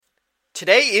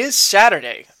Today is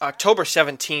Saturday, October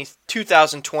 17th,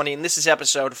 2020, and this is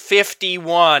episode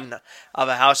 51 of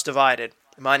A House Divided.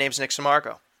 My name's Nick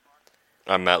Samarco.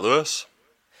 I'm Matt Lewis.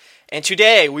 And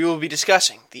today we will be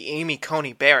discussing the Amy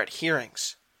Coney Barrett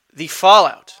hearings, the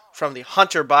fallout from the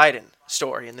Hunter Biden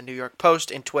story in the New York Post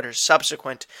and Twitter's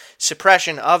subsequent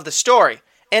suppression of the story,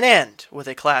 and end with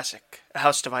a classic A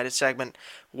House Divided segment,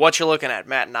 What You Looking At?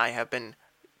 Matt and I have been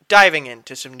diving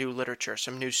into some new literature,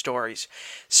 some new stories,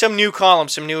 some new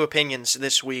columns, some new opinions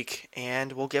this week,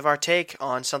 and we'll give our take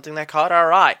on something that caught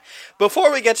our eye.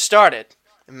 Before we get started,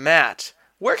 Matt,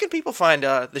 where can people find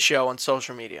the show on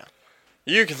social media?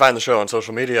 You can find the show on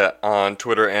social media on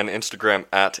Twitter and Instagram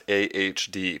at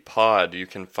AHDpod. You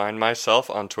can find myself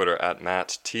on Twitter at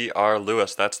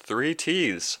MattTRLewis. That's 3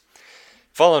 T's.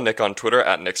 Follow Nick on Twitter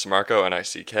at Nick Samarco,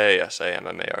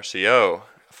 NickSammarco.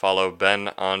 Follow Ben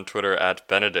on Twitter at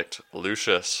Benedict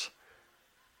Lucius.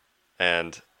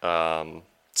 And,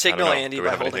 Signal Andy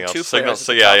by holding two Signal, flares.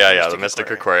 so yeah, the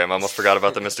Mystic Aquarium. I almost forgot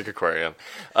about the Mystic Aquarium.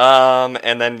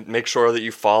 And then make sure that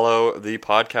you follow the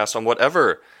podcast on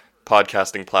whatever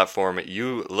podcasting platform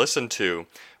you listen to,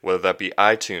 whether that be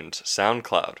iTunes,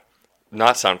 SoundCloud.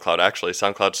 Not SoundCloud, actually.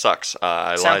 SoundCloud sucks.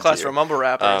 I lied to you. SoundCloud's for mumble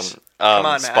rappers. Come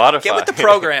on, Matt. Spotify. Get with the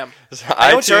program.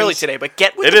 I know it's early today, but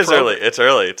get with the program. It's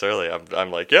early.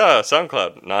 I'm like, yeah,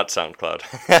 SoundCloud. Not SoundCloud.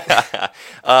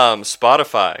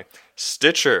 Spotify,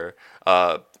 Stitcher,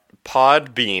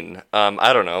 Podbean,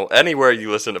 I don't know, anywhere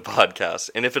you listen to podcasts.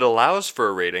 And if it allows for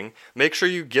a rating, make sure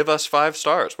you give us 5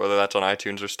 stars, whether that's on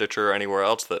iTunes or Stitcher or anywhere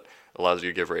else that allows you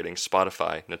to give ratings.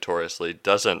 Spotify notoriously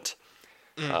doesn't.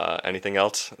 Anything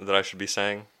else that I should be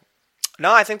saying?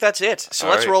 No, I think that's it. So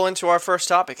All let's right. roll into our first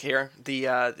topic here.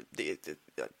 The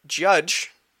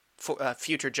judge,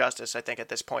 future justice, I think at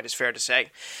this point is fair to say,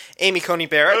 Amy Coney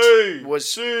Barrett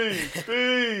was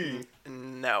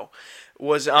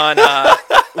on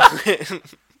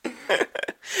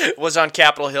was on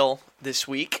Capitol Hill this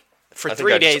week for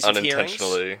 3 days of hearings.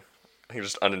 I think I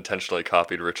just unintentionally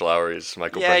copied Rich Lowry's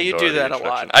Michael. Yeah, you do that a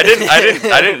lot. I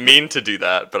didn't mean to do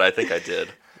that, but I think I did.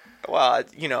 Well,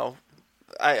 you know,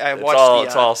 I It's watched all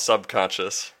it's all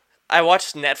subconscious. I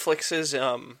watched Netflix's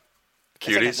I think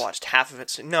Cuties? I've watched half of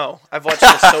it. No, I've watched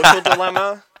The Social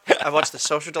Dilemma. I've watched The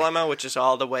Social Dilemma, which is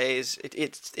all the ways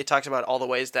it talks about all the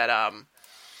ways that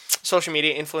social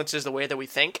media influences the way that we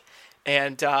think,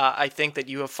 and I think that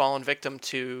you have fallen victim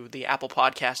to the Apple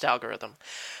Podcast algorithm,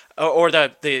 or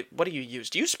the what do you use?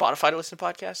 Do you use Spotify to listen to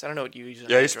podcasts? I don't know what you use.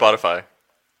 Yeah, I use Spotify.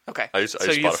 Okay, I use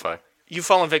Spotify. You've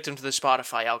fallen victim to the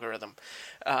Spotify algorithm.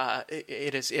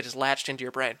 It is latched into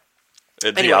your brain.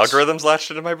 The algorithm's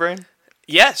latched into my brain?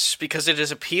 Yes, because it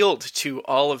has appealed to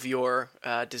all of your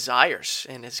desires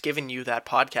and has given you that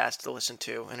podcast to listen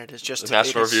to, and it is just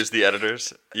National Review's the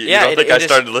editors. You Yeah, don't think I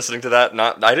started listening to that?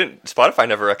 I didn't. Spotify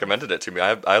never recommended it to me.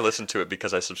 I listened to it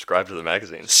because I subscribed to the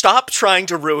magazine. Stop trying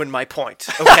to ruin my point.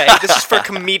 Okay, this is for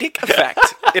comedic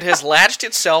effect. It has latched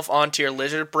itself onto your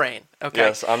lizard brain. Okay.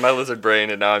 Yes, on my lizard brain,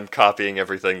 and now I'm copying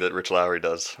everything that Rich Lowry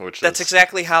does. That's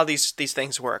exactly how these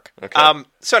things work. Okay.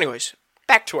 So, anyways,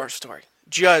 back to our story.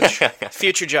 Judge,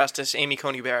 future Justice Amy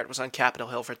Coney Barrett was on Capitol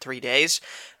Hill for 3 days.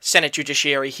 Senate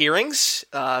Judiciary hearings.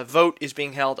 Vote is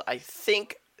being held, I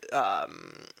think, damn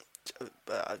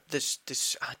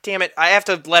it, I have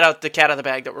to let out the cat out of the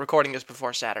bag that we're recording this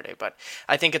before Saturday, but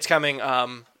I think it's coming,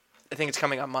 on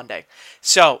Monday.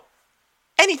 So,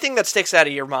 anything that sticks out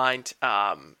of your mind,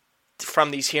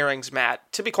 from these hearings,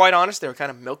 Matt, to be quite honest, they were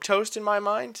kind of milquetoast in my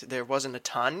mind. There wasn't a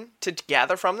ton to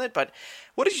gather from it, but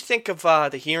what did you think of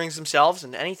the hearings themselves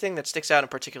and anything that sticks out in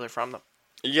particular from them?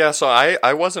 Yeah, so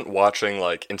I wasn't watching,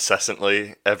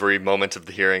 incessantly every moment of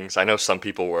the hearings. I know some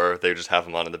people were. They would just have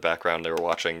them on in the background. They were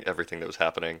watching everything that was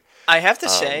happening. I have to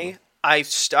say,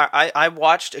 I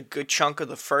watched a good chunk of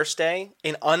the first day,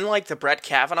 and unlike the Brett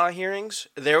Kavanaugh hearings,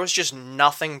 there was just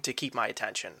nothing to keep my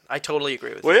attention. I totally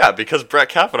agree with you. Well, yeah, because Brett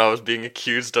Kavanaugh was being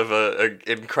accused of an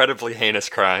incredibly heinous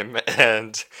crime,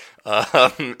 and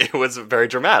it was very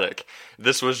dramatic.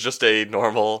 This was just a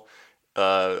normal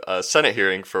Senate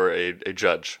hearing for a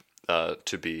judge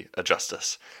to be a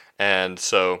justice. And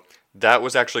so that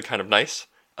was actually kind of nice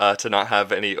to not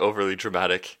have any overly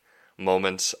dramatic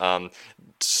moments.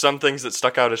 Some things that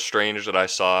stuck out as strange that I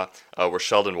saw were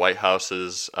Sheldon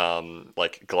Whitehouse's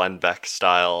Glenn Beck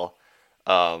style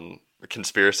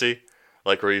conspiracy,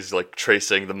 where he's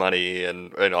tracing the money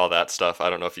and all that stuff.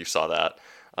 I don't know if you saw that.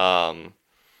 I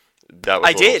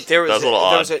did. There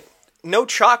was no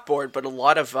chalkboard, but a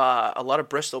lot of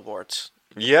Bristol boards.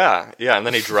 Yeah, and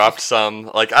then he dropped some.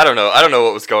 I don't know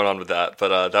what was going on with that,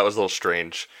 but that was a little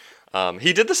strange.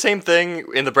 He did the same thing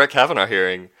in the Brett Kavanaugh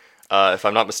hearing. if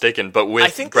I'm not mistaken, but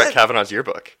with Brett Kavanaugh's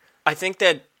yearbook. I think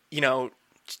that,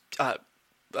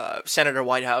 Senator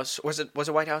Whitehouse, was it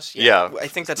Whitehouse? Yeah. I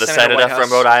think that's the Senator Whitehouse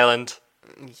from Rhode Island.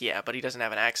 Yeah, but he doesn't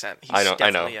have an accent. I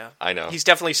know. He's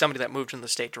definitely somebody that moved in the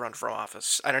state to run for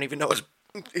office. I don't even know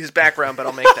his background, but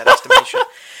I'll make that estimation.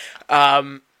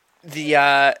 I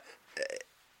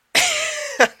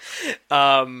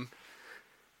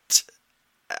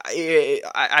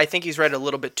think he's read a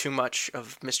little bit too much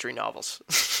of mystery novels.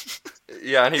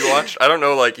 Yeah, and I don't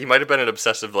know, he might have been an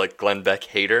obsessive, Glenn Beck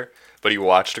hater, but he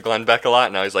watched Glenn Beck a lot,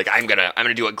 and now he's like, I'm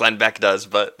gonna do what Glenn Beck does,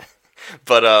 but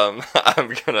I'm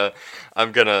gonna,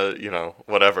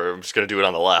 whatever, I'm just gonna do it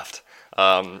on the left.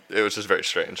 It was just very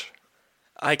strange.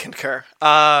 I concur.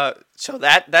 So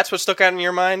that's what stuck out in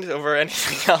your mind over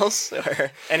anything else,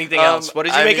 or anything else? What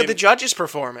did you make of the judge's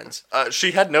performance?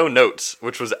 She had no notes,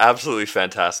 which was absolutely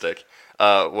fantastic.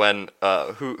 When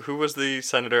who was the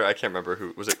senator? I can't remember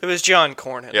who was it. It was John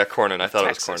Cornyn. Yeah, Cornyn. I thought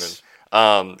Texas. It was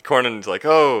Cornyn. Cornyn's like,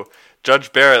 "Oh,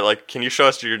 Judge Barrett, like, can you show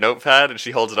us your notepad?" And she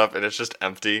holds it up, and it's just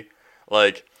empty.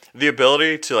 Like, the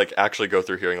ability to, like, actually go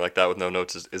through hearing like that with no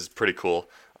notes is pretty cool.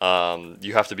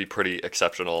 You have to be pretty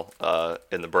exceptional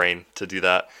in the brain to do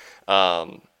that.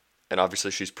 And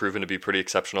obviously she's proven to be pretty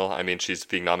exceptional. I mean, she's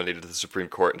being nominated to the Supreme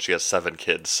Court, and she has 7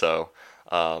 kids. So,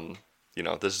 you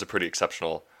know, this is a pretty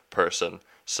exceptional person.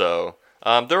 So,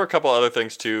 there were a couple other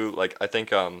things, too. Like, I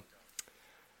think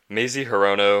Mazie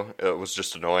Hirono was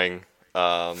just annoying.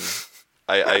 I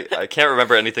can't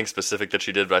remember anything specific that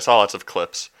she did, but I saw lots of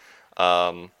clips.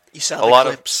 You saw the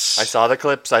clips. I saw the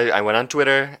clips. I went on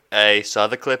Twitter. I saw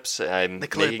the clips. I'm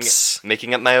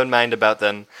making up my own mind about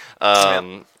them.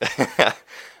 Yeah,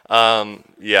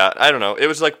 I don't know. It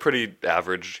was like pretty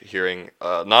average hearing.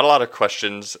 Not a lot of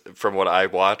questions from what I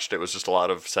watched. It was just a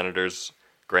lot of senators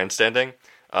grandstanding.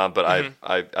 But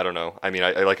I don't know. I mean,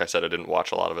 I like I said, I didn't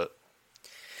watch a lot of it.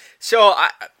 So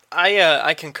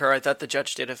I concur. I thought the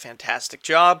judge did a fantastic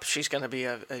job. She's going to be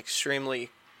an extremely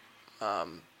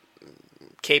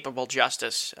capable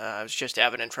justice. It was just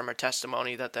evident from her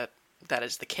testimony that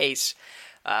is the case.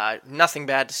 Nothing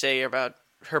bad to say about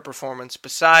her performance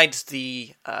besides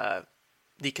the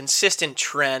consistent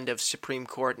trend of Supreme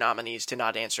Court nominees to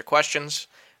not answer questions.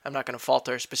 I'm not going to fault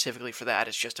her specifically for that.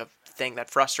 It's just a thing that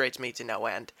frustrates me to no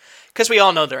end because we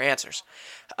all know their answers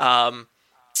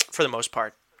for the most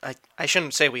part. I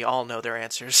shouldn't say we all know their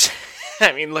answers.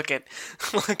 I mean, look at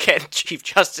Chief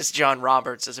Justice John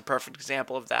Roberts as a perfect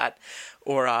example of that,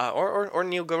 or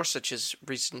Neil Gorsuch's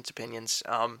recent opinions.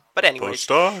 But anyway,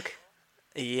 Postdoc.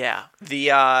 Yeah,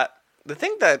 the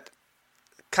thing that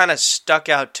kind of stuck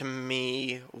out to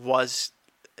me was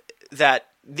that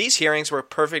these hearings were a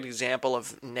perfect example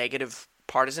of negative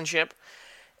partisanship,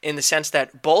 in the sense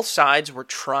that both sides were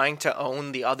trying to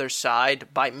own the other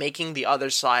side by making the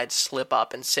other side slip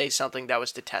up and say something that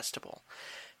was detestable.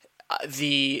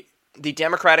 The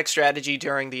Democratic strategy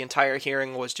during the entire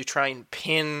hearing was to try and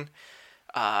pin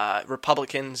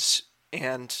Republicans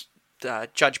and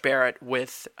Judge Barrett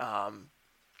with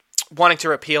wanting to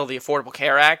repeal the Affordable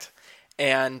Care Act,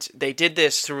 and they did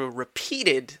this through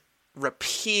repeated,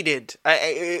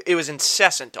 it was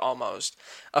incessant almost,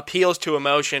 appeals to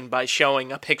emotion by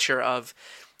showing a picture of,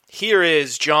 here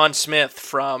is John Smith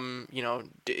from,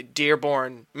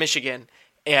 Dearborn, Michigan,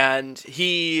 and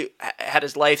he had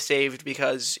his life saved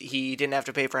because he didn't have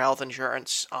to pay for health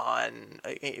insurance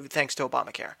thanks to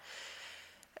Obamacare.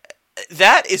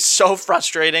 That is so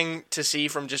frustrating to see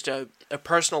from just a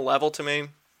personal level to me.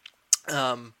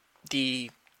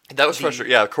 That was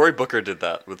frustrating. Yeah, Cory Booker did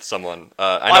that with someone.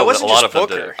 I know a lot of them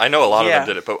did it. I know a lot of them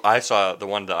did it, but the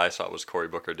one that I saw was Cory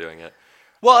Booker doing it.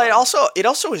 Well, it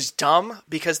also is dumb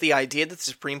because the idea that the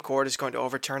Supreme Court is going to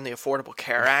overturn the Affordable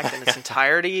Care Act in its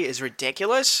entirety is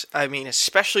ridiculous. I mean,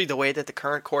 especially the way that the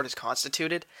current court is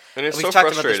constituted. And it's so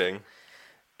frustrating.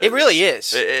 It really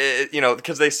is.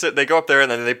 Because they go up there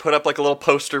and then they put up like a little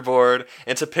poster board.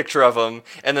 And it's a picture of them,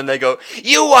 and then they go,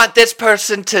 "You want this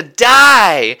person to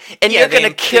die, and you're going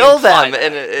to kill them."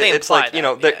 And it's like,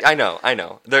 I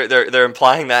know. They're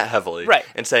implying that heavily, right?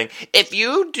 And saying, if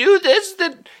you do this,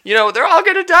 then they're all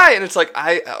going to die. And it's like,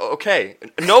 okay,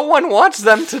 no one wants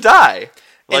them to die.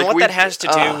 And what that has to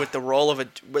do with the role of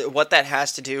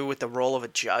a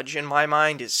judge, in my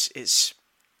mind, is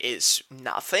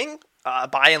nothing.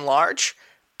 By and large.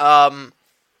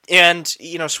 And,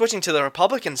 switching to the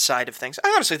Republican side of things,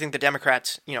 I honestly think the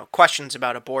Democrats, questions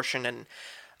about abortion and,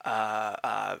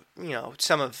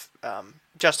 some of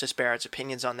Justice Barrett's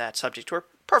opinions on that subject were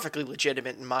perfectly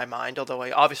legitimate in my mind, although I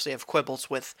obviously have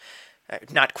quibbles with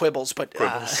not quibbles, but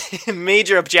Quibbles.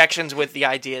 major objections with the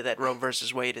idea that Roe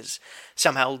versus Wade is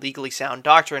somehow legally sound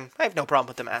doctrine. I have no problem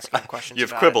with them asking questions. You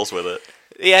have about quibbles with it.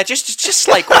 Yeah, just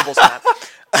slight quibbles on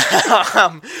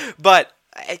that. But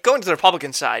going to the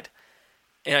Republican side,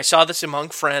 and I saw this among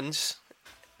friends.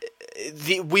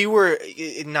 The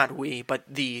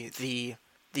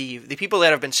people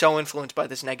that have been so influenced by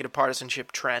this negative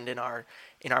partisanship trend in our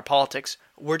politics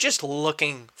were just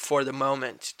looking for the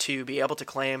moment to be able to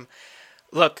claim,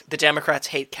 look, the Democrats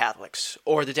hate Catholics,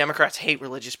 or the Democrats hate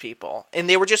religious people.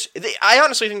 And I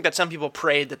honestly think that some people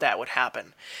prayed that would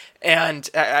happen. And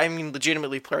I mean,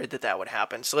 legitimately prayed that would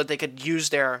happen so that they could use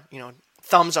their,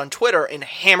 thumbs on Twitter and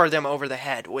hammer them over the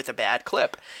head with a bad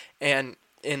clip. And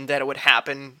that it would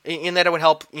happen, and that it would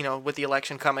help, with the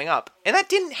election coming up. And that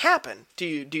didn't happen. Do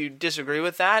you disagree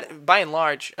with that? By and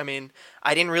large, I mean,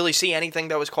 I didn't really see anything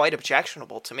that was quite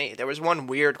objectionable to me. There was one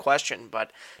weird question,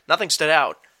 but nothing stood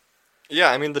out.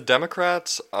 Yeah, I mean, the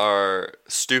Democrats are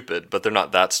stupid, but they're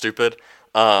not that stupid.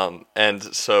 And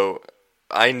so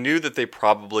I knew that they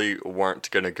probably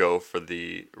weren't going to go for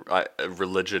the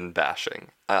religion bashing.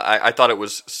 I thought it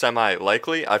was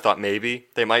semi-likely. I thought maybe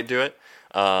they might do it.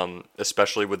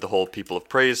 Especially with the whole People of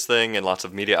Praise thing, and lots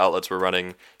of media outlets were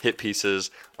running hit pieces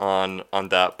on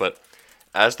that. But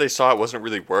as they saw it wasn't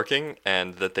really working,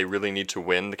 and that they really need to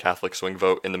win the Catholic swing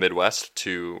vote in the Midwest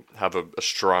to have a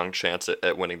strong chance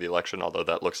at winning the election, although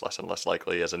that looks less and less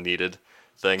likely as a needed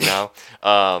thing now.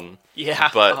 Yeah,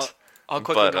 but I'll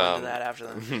quickly go into that after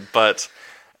that. But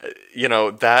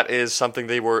that is something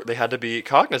they had to be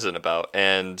cognizant about,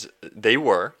 and they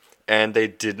were. And they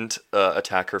didn't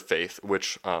attack her faith,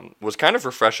 which was kind of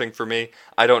refreshing for me.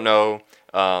 I don't know.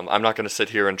 I'm not going to sit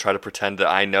here and try to pretend that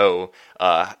I know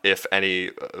if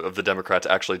any of the Democrats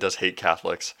actually does hate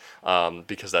Catholics,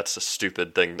 because that's a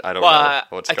stupid thing. I don't know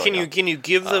what's going on. Can you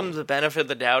give them the benefit of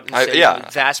the doubt and say the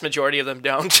vast majority of them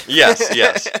don't?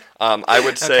 Yes. I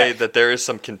would say that there is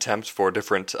some contempt for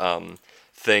different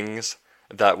things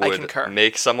that would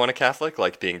make someone a Catholic,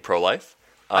 like being pro-life.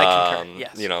 I concur,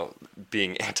 yes.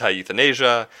 Being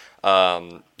anti-euthanasia,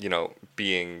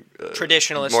 being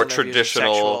traditionalist, more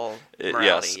traditional,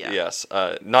 morality, yes,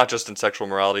 not just in sexual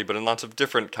morality, but in lots of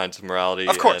different kinds of morality.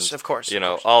 Of course.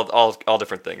 All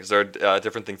different things. There are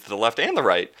different things to the left and the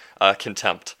right.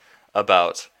 Contempt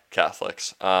about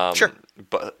Catholics. Sure,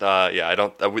 but I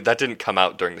don't. That didn't come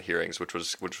out during the hearings, which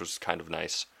was kind of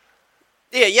nice.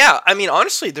 Yeah. I mean,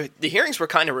 honestly, the hearings were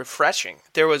kind of refreshing.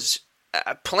 There was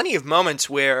plenty of moments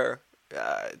where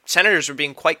senators were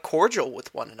being quite cordial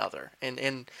with one another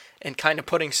and kind of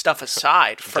putting stuff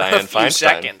aside for a few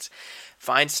seconds.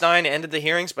 Feinstein ended the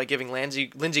hearings by giving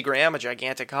Lindsey Graham a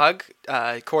gigantic hug.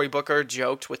 Cory Booker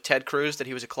joked with Ted Cruz that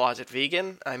he was a closet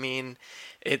vegan. I mean,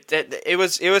 it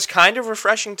was kind of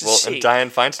refreshing to see. And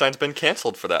Dianne Feinstein's been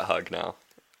canceled for that hug now.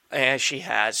 She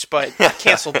has, but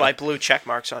canceled by blue check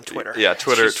marks on Twitter. Yeah,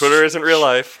 Twitter isn't real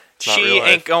life. She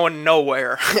ain't going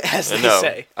nowhere, as they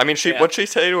say. I mean, what'd she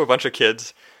say to a bunch of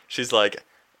kids? She's like,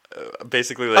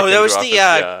 basically... Like, that was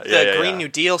the Green New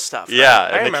Deal stuff. Right?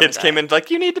 Yeah, and the kids came in like,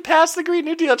 you need to pass the Green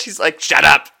New Deal. And she's like, shut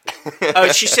up!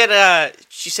 She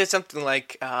said something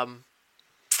like...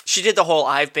 She did the whole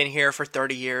 "I've been here for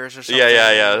 30 years" or something.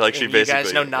 Yeah. Like she basically, you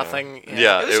guys know nothing.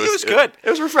 Yeah, it was good. It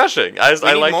was refreshing. I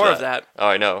need more that. of that. Oh,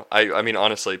 I know. I mean,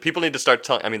 honestly, people need to start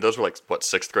telling. I mean, those were like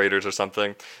sixth graders or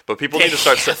something. But people need to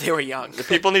start. They were young.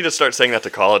 People need to start saying that to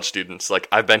college students. Like,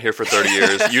 I've been here for 30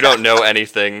 years. You don't know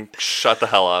anything. Shut the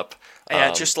hell up.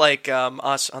 Yeah, just like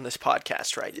us on this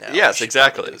podcast right now. Yes,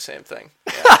 exactly. Do the same thing.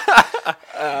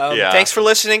 Yeah. Thanks for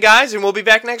listening, guys, and we'll be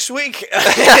back next week.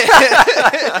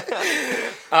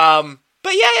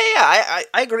 But I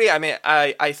agree. I mean,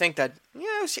 I think that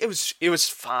it was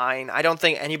fine. I don't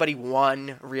think anybody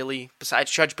won really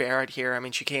besides Judge Barrett here. I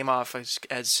mean, she came off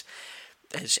as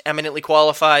eminently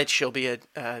qualified. She'll be a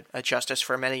justice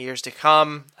for many years to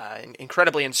come. An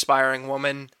incredibly inspiring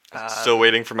woman. Still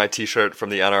waiting for my T-shirt from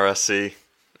the NRSC.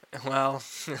 Well,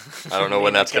 I don't know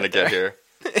when that's going to get here.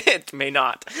 It may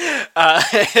not.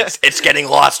 It's getting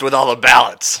lost with all the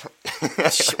ballots.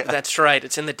 That's right.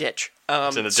 It's in the ditch.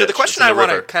 It's in the ditch. So the question I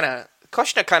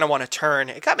kind of want to turn.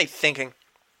 It got me thinking.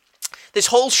 This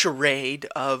whole charade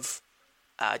of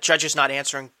judges not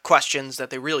answering questions that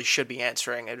they really should be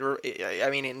answering. I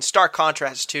mean, in stark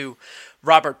contrast to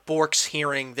Robert Bork's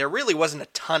hearing, there really wasn't a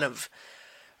ton of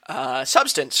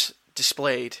substance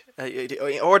displayed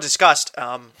or discussed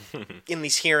in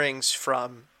these hearings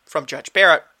from Judge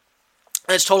Barrett.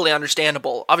 And it's totally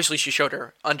understandable. Obviously, she showed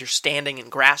her understanding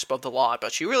and grasp of the law,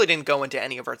 but she really didn't go into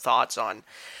any of her thoughts on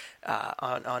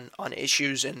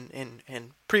issues in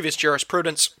previous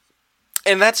jurisprudence.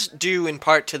 And that's due in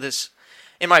part to this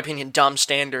in my opinion, dumb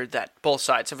standard that both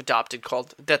sides have adopted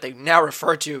called, that they now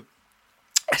refer to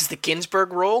as the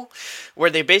Ginsburg rule, where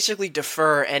they basically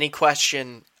defer any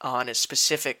question on a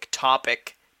specific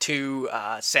topic to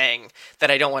saying that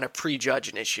I don't want to prejudge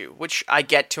an issue, which I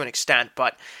get to an extent,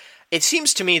 but it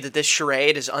seems to me that this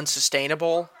charade is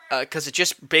unsustainable because it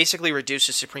just basically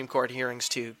reduces Supreme Court hearings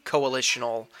to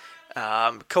coalitional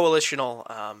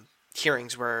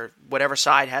hearings where whatever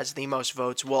side has the most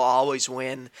votes will always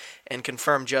win and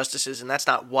confirm justices, and that's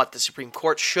not what the Supreme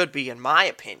Court should be, in my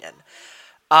opinion.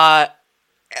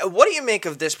 What do you make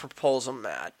of this proposal,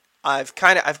 Matt? I've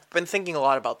been thinking a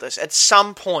lot about this. At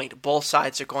some point, both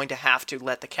sides are going to have to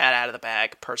let the cat out of the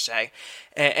bag, per se,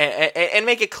 and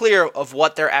make it clear of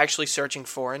what they're actually searching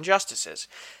for in justices.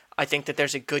 I think that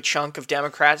there's a good chunk of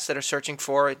Democrats that are searching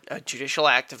for a judicial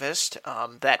activist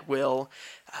that will,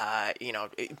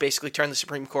 basically turn the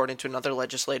Supreme Court into another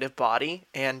legislative body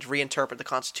and reinterpret the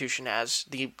Constitution as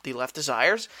the left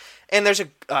desires. And there's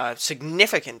a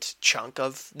significant chunk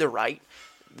of the right,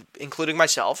 including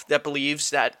myself, that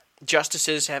believes that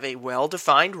justices have a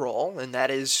well-defined role, and that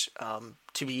is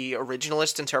to be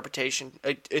originalist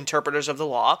interpreters of the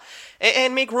law,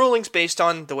 and make rulings based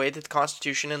on the way that the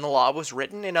Constitution and the law was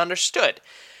written and understood.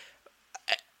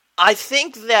 I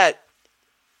think that,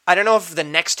 I don't know if the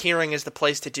next hearing is the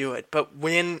place to do it, but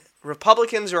when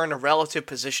Republicans are in a relative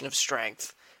position of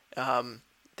strength,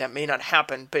 that may not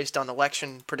happen based on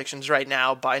election predictions right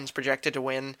now. Biden's projected to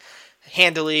win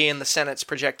handily, and the Senate's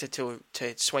projected to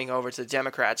swing over to the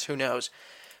Democrats. Who knows?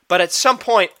 But at some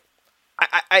point,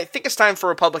 I think it's time for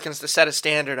Republicans to set a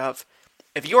standard of,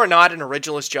 if you are not an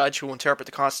originalist judge who will interpret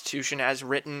the Constitution as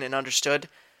written and understood,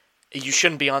 you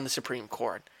shouldn't be on the Supreme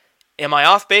Court. Am I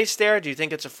off base there? Do you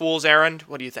think it's a fool's errand?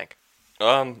 What do you think?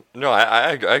 No,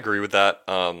 I agree with that.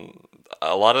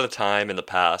 A lot of the time in the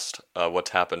past, what's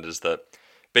happened is that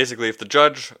basically if the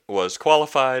judge was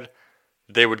qualified,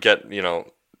 they would get,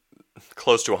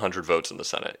 close to 100 votes in the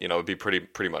Senate. It would be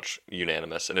pretty much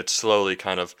unanimous. And it's slowly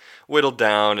kind of whittled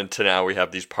down into now we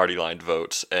have these party-lined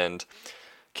votes. And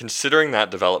considering that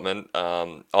development,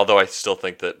 although I still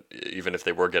think that even if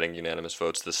they were getting unanimous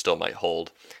votes, this still might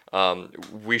hold,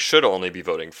 we should only be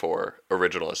voting for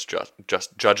originalist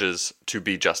judges to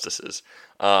be justices.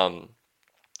 And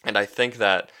I think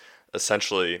that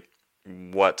essentially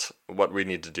what we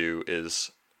need to do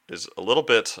is a little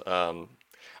bit...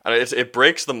 it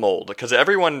breaks the mold, because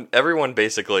everyone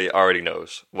basically already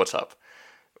knows what's up.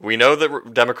 We know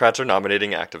that Democrats are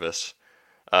nominating activists.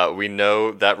 We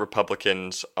know that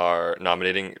Republicans are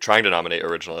trying to nominate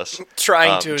originalists.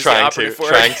 Trying to is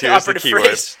the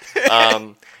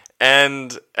keyword.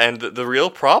 And the real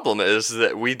problem is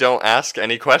that we don't ask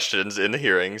any questions in the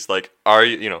hearings, like, are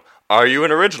you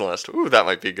an originalist? Ooh, that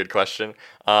might be a good question.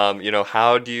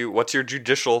 What's your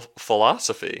judicial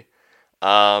philosophy?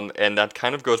 And that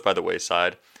kind of goes by the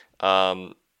wayside.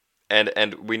 And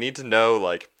we need to know,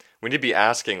 we need to be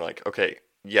asking, okay,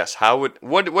 yes,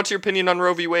 what's your opinion on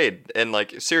Roe v. Wade? And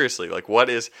seriously,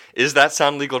 is that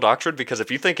sound legal doctrine? Because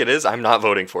if you think it is, I'm not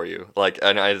voting for you.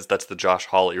 That's the Josh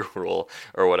Hawley rule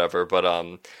or whatever. But,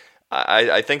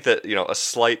 I think that,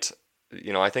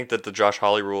 I think that the Josh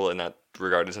Hawley rule in that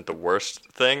regard isn't the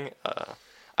worst thing.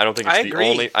 I don't think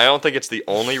it's the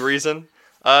only reason,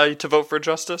 to vote for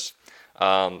justice.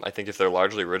 I think if they're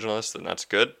largely originalists, then that's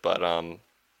good. But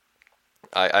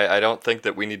I don't think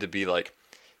that we need to be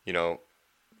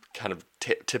kind of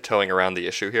tiptoeing around the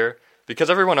issue here, because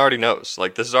everyone already knows.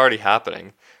 This is already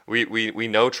happening. We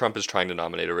know Trump is trying to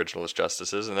nominate originalist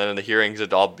justices, and then in the hearings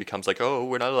it all becomes oh,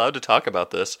 we're not allowed to talk about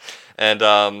this, and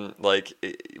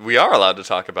we are allowed to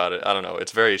talk about it. I don't know.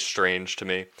 It's very strange to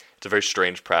me. It's a very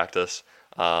strange practice.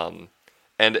 And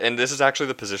this is actually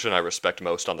the position I respect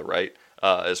most on the right.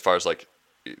 As far as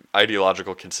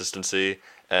ideological consistency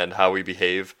and how we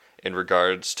behave in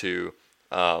regards to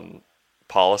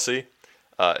policy.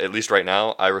 At least right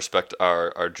now, I respect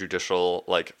our judicial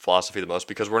philosophy the most,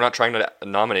 because we're not trying to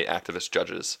nominate activist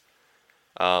judges.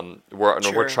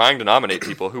 We're trying to nominate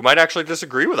people who might actually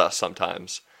disagree with us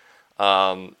sometimes,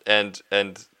 and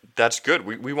that's good.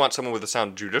 We want someone with a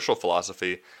sound judicial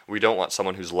philosophy. We don't want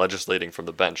someone who's legislating from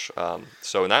the bench.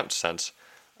 So in that sense.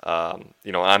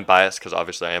 I'm biased because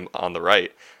obviously I am on the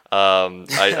right.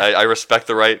 I respect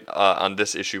the right on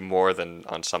this issue more than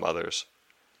on some others.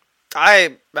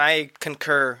 I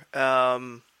concur.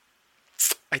 I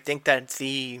think that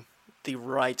the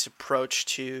right's approach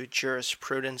to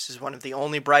jurisprudence is one of the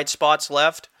only bright spots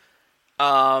left.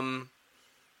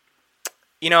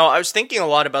 I was thinking a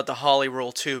lot about the Holly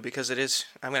rule too, because it is.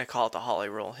 I'm going to call it the Holly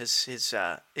rule. His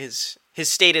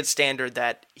stated standard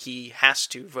that he has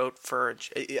to vote for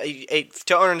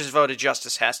to earn his vote of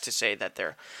justice has to say that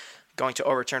they're going to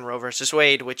overturn Roe versus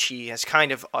Wade, which he has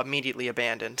kind of immediately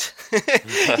abandoned.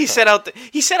 He set out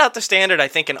the standard, I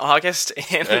think, in August,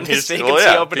 and his vacancy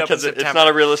opened up in September. It's not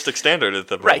a realistic standard at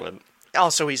the moment. Right.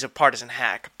 Also, he's a partisan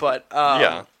hack, but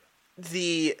that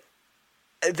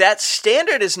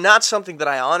standard is not something that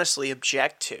I honestly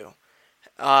object to,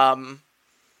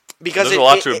 because there's a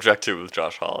lot to object to with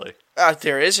Josh Hawley.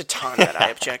 There is a ton that I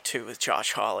object to with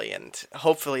Josh Hawley, and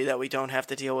hopefully that we don't have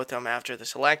to deal with him after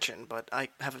this election, but I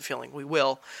have a feeling we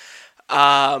will.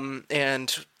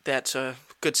 And that's a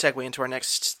good segue into our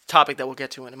next topic that we'll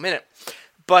get to in a minute.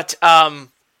 But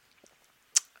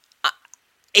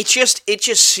it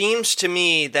just seems to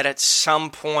me that at some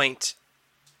point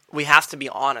we have to be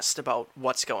honest about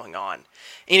what's going on.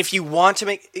 And if you want to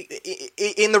and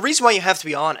the reason why you have to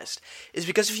be honest is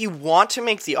because if you want to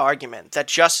make the argument that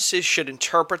justices should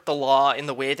interpret the law in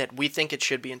the way that we think it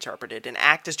should be interpreted and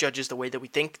act as judges the way that we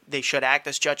think they should act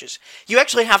as judges, you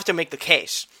actually have to make the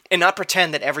case and not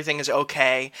pretend that everything is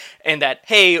okay and that,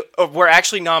 hey, we're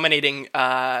actually nominating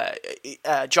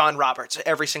John Roberts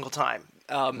every single time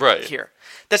right. here.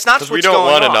 That's not what's going on. Because we don't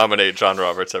want to nominate John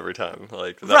Roberts every time.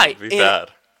 That would be bad.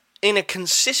 In a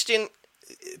consistent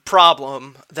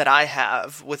problem that I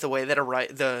have with the way that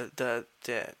the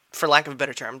for lack of a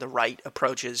better term, the right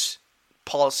approaches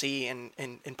policy and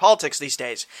in politics these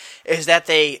days, is that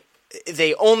they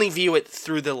only view it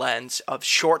through the lens of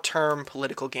short-term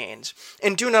political gains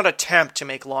and do not attempt to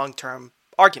make long-term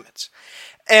arguments.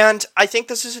 And I think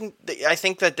this is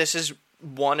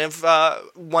one of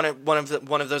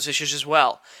those issues as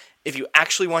well. If you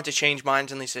actually want to change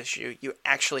minds on this issue, you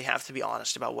actually have to be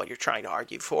honest about what you're trying to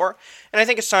argue for. And I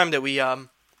think it's time that we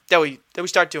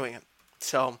start doing it.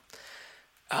 So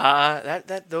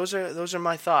those are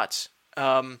my thoughts.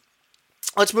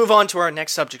 Let's move on to our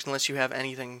next subject, unless you have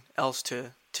anything else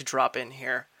to drop in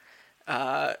here.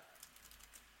 Not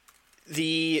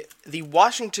the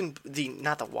Washington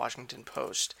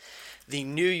Post, the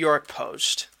New York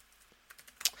Post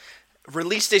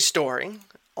released a story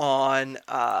on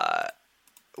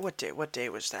what day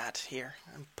was that? Here,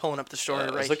 I'm pulling up the story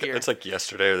here. It's like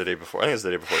yesterday or the day before. I think it's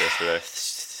the day before yesterday.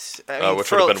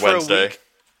 Which would have been Wednesday.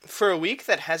 For a week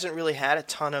that hasn't really had a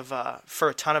ton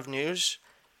of news.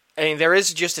 I mean, there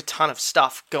is just a ton of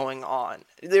stuff going on.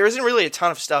 There isn't really a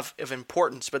ton of stuff of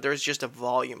importance, but there is just a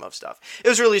volume of stuff. It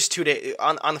was released on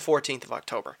the 14th of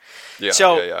October.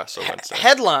 So Wednesday.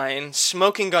 Headline,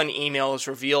 Smoking Gun Emails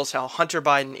Reveals How Hunter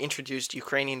Biden Introduced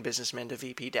Ukrainian Businessmen to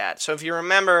VP Dad. So if you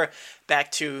remember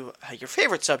back to your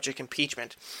favorite subject,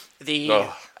 impeachment, the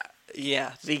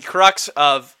crux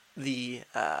of the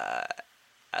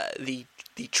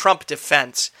Trump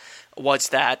defense was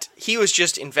that he was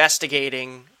just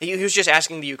investigating. He was just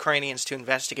asking the Ukrainians to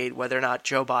investigate whether or not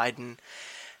Joe Biden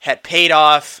had paid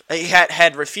off. He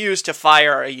had refused to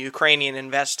fire a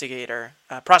Ukrainian prosecutor,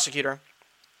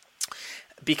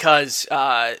 because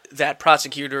that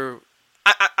prosecutor.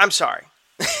 I'm sorry.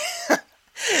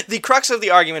 The crux of the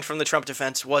argument from the Trump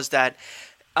defense was that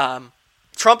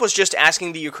Trump was just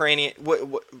asking the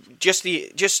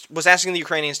was asking the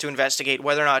Ukrainians to investigate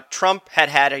whether or not Trump had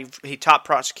a top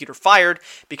prosecutor fired,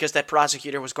 because that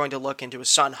prosecutor was going to look into his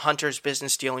son Hunter's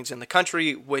business dealings in the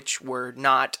country, which were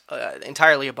not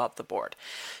entirely above the board.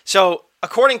 So,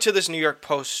 according to this New York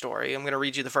Post story, I'm going to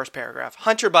read you the first paragraph.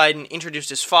 Hunter Biden introduced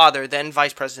his father, then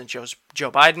Vice President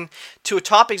Joe Biden, to a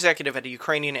top executive at a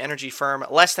Ukrainian energy firm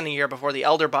less than a year before the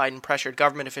elder Biden pressured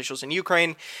government officials in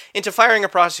Ukraine into firing a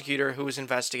prosecutor who was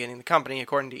investigating the company,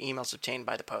 according to emails obtained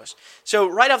by the Post. So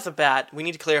right off the bat, we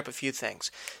need to clear up a few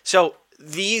things. So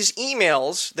these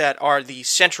emails that are the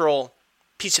central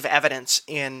piece of evidence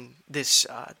in this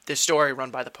story run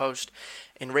by the Post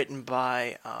and written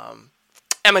by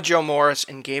Emma Jo Morris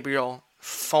and Gabriel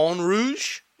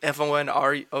Fonrouge,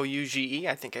 Fonrouge,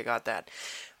 I think I got that.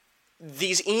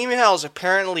 These emails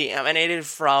apparently emanated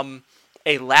from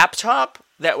a laptop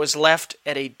that was left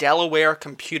at a Delaware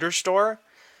computer store.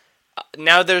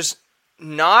 Now, there's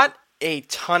not a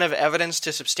ton of evidence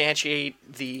to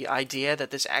substantiate the idea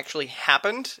that this actually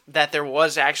happened, that there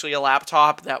was actually a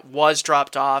laptop that was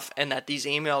dropped off, and that these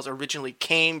emails originally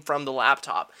came from the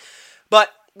laptop.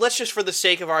 But let's just, for the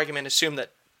sake of argument, assume that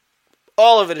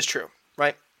all of it is true,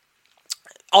 right?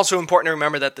 Also important to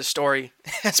remember that the story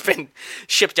has been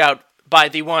shipped out by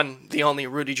the only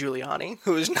Rudy Giuliani,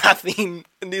 who is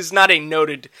not a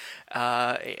noted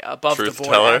above the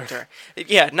board actor.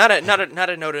 Yeah, not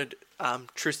a noted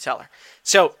truth teller.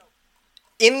 So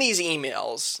in these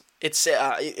emails,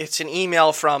 It's an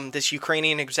email from this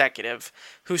Ukrainian executive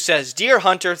who says, "Dear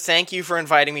Hunter, thank you for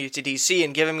inviting me to DC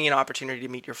and giving me an opportunity to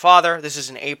meet your father." This is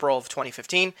in April of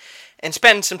 2015, and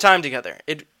spend some time together.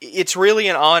 It's really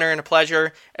an honor and a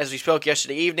pleasure. As we spoke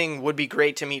yesterday evening, would be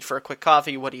great to meet for a quick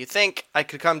coffee. What do you think? I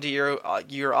could come to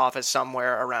your office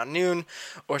somewhere around noon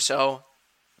or so.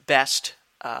 Best,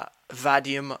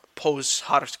 Vadim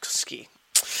Pozharsky.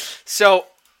 So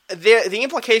the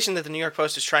implication that the New York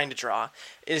Post is trying to draw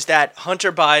is that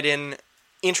Hunter Biden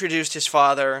introduced his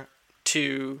father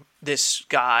to this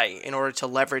guy in order to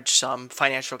leverage some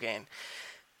financial gain.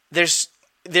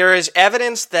 There is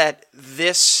evidence that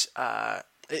this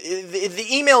the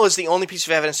email is the only piece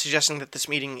of evidence suggesting that this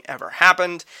meeting ever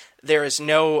happened. There is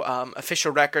no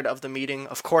official record of the meeting.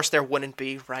 Of course, there wouldn't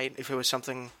be, right? If it was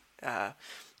something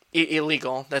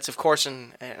illegal, that's of course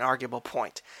an arguable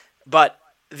point. But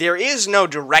there is no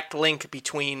direct link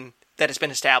that has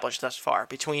been established thus far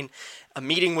between a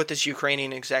meeting with this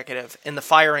Ukrainian executive and the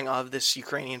firing of this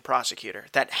Ukrainian prosecutor.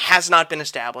 That has not been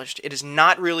established. It is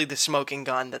not really the smoking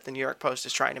gun that the New York Post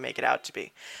is trying to make it out to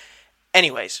be.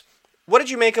 Anyways, what did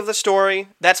you make of the story?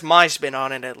 That's my spin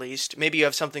on it, at least. Maybe you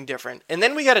have something different. And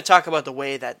then we got to talk about the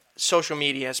way that social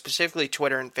media, specifically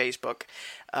Twitter and Facebook,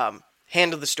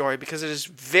 handle the story, because it is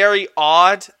very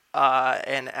odd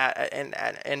and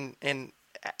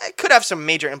it could have some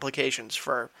major implications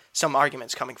for some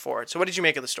arguments coming forward. So what did you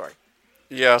make of the story?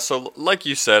 Yeah, so like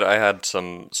you said, I had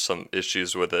some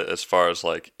issues with it as far as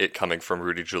like it coming from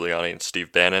Rudy Giuliani and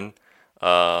Steve Bannon.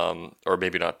 Or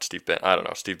maybe not Steve Bannon. I don't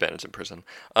know. Steve Bannon's in prison.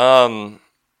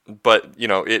 But you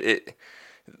know,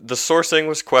 the sourcing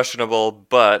was questionable,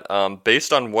 but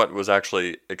based on what was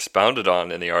actually expounded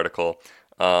on in the article,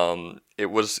 it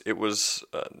was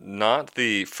not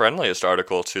the friendliest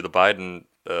article to the Biden.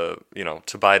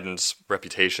 To Biden's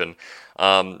reputation.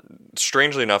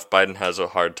 Strangely enough, Biden has a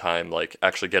hard time like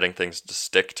actually getting things to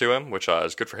stick to him, which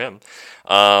is good for him.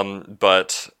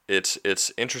 But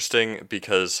it's interesting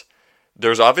because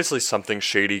there's obviously something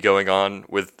shady going on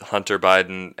with Hunter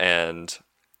Biden and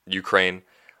Ukraine.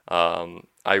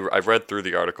 I read through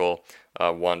the article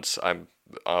once.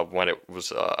 When it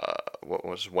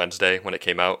was Wednesday when it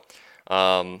came out.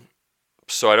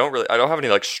 So I don't have any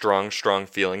like strong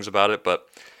feelings about it, but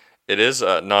it is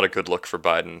not a good look for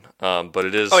Biden. But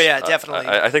it is. Oh yeah, definitely.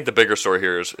 I think the bigger story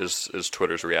here is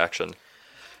Twitter's reaction.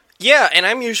 Yeah, and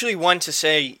I'm usually one to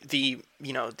say the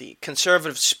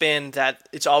conservative spin that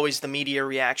it's always the media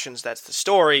reactions that's the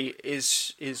story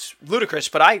is ludicrous.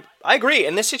 But I agree.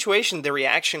 In this situation, the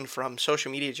reaction from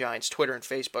social media giants, Twitter and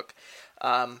Facebook,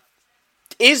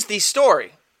 is the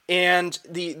story. And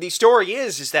the story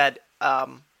is that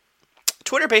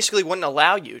Twitter basically wouldn't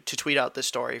allow you to tweet out this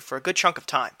story for a good chunk of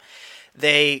time.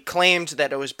 They claimed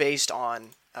that it was based on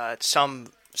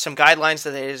some guidelines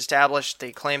that they had established.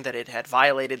 They claimed that it had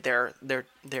violated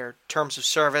their terms of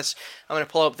service. I'm going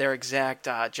to pull up their exact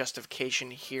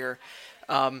justification here.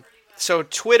 So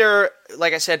Twitter,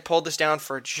 like I said, pulled this down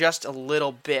for just a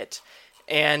little bit.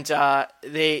 And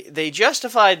they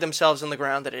justified themselves on the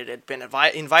ground that it had been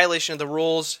in violation of the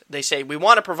rules. They say, "We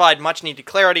want to provide much-needed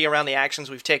clarity around the actions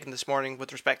we've taken this morning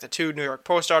with respect to 2 New York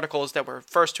Post articles that were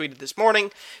first tweeted this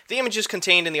morning. The images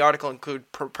contained in the article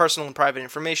include personal and private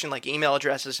information like email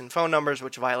addresses and phone numbers,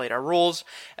 which violate our rules.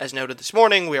 As noted this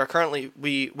morning, we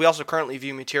also currently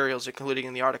view materials including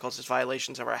in the articles as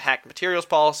violations of our hacked materials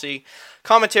policy.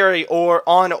 Commentary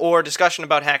or discussion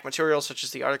about hacked materials, such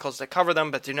as the articles that cover them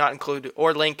but do not include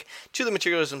or link to the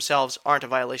materials themselves, aren't a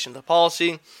violation of the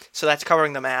policy." So that's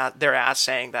covering their ass,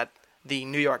 saying that the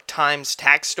New York Times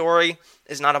tax story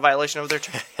is not a violation of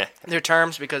their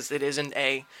terms because it isn't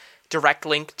a direct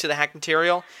link to the hacked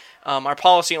material. Our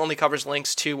policy only covers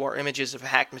links to or images of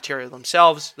hacked material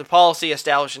themselves. The policy,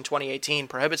 established in 2018,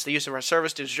 prohibits the use of our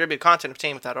service to distribute content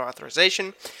obtained without our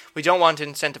authorization. We don't want to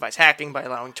incentivize hacking by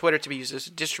allowing Twitter to be used as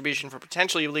a distribution for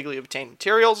potentially illegally obtained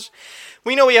materials.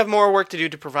 We know we have more work to do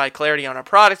to provide clarity on our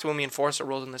product. When we enforce our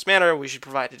rules in this manner, we should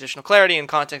provide additional clarity and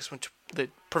context when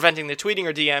preventing the tweeting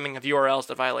or DMing of URLs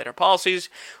that violate our policies.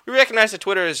 We recognize that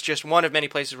Twitter is just one of many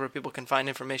places where people can find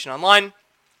information online.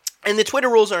 And the Twitter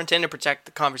rules are intended to protect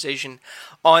the conversation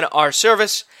on our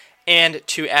service and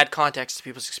to add context to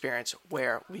people's experience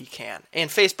where we can.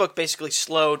 And Facebook basically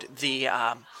slowed the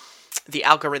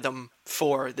algorithm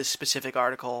for this specific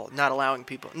article, not allowing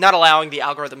the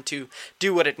algorithm to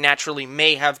do what it naturally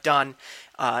may have done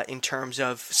in terms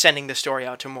of sending the story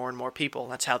out to more and more people.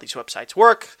 That's how these websites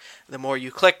work. The more you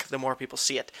click, the more people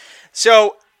see it.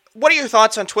 So, what are your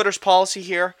thoughts on Twitter's policy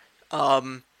here?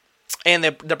 And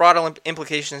the broader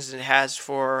implications it has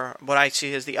for what I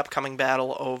see as the upcoming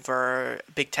battle over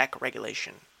big tech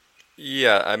regulation.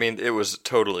 Yeah, I mean, it was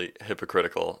totally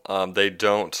hypocritical. They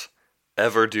don't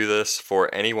ever do this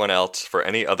for anyone else, for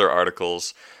any other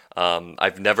articles.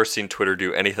 I've never seen Twitter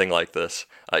do anything like this.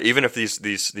 Even if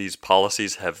these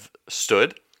policies have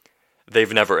stood,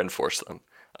 they've never enforced them.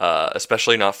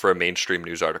 Especially not for a mainstream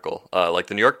news article. Like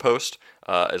the New York Post,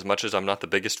 as much as I'm not the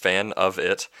biggest fan of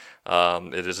it,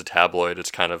 it is a tabloid, it's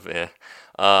kind of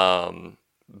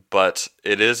but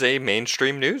it is a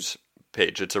mainstream news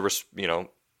page. It's a,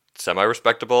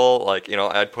 semi-respectable, like,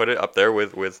 I'd put it up there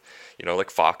with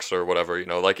like Fox or whatever,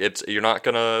 like you're not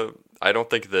gonna, I don't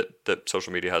think that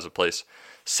social media has a place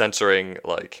censoring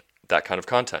like that kind of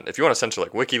content. If you want to censor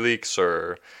like WikiLeaks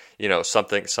or,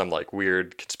 some like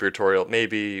weird conspiratorial,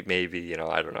 maybe,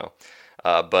 I don't know.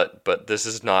 But this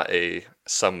is not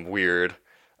some weird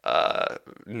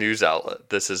news outlet.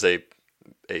 This is a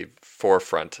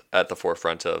forefront at the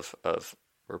forefront of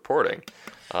reporting.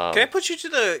 Can I put you to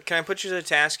the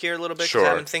task here a little bit? Sure.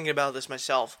 Because I've been thinking about this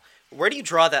myself. Where do you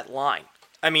draw that line?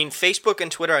 I mean, Facebook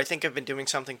and Twitter, I think, have been doing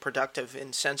something productive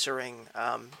in censoring,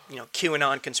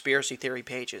 QAnon conspiracy theory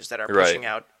pages that are pushing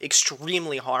out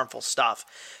extremely harmful stuff.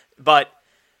 But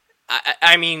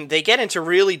I mean, they get into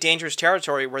really dangerous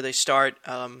territory where they start.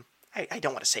 I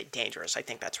don't want to say dangerous. I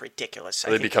think that's ridiculous.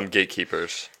 They become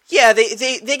gatekeepers. Yeah, they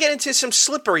get into some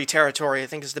slippery territory, I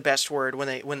think is the best word, when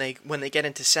they get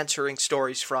into censoring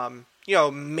stories from,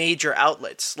 major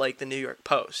outlets like the New York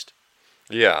Post.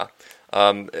 Yeah.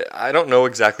 I don't know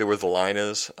exactly where the line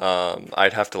is.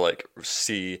 I'd have to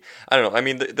see. I don't know. I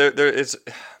mean, there is.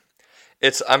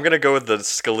 I'm gonna go with the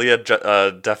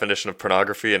Scalia definition of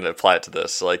pornography and apply it to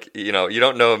this. You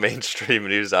don't know a mainstream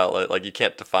news outlet. You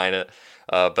can't define it.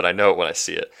 But I know it when I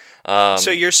see it.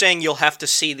 So you're saying you'll have to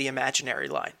see the imaginary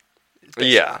line?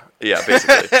 Basically. Yeah,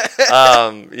 basically.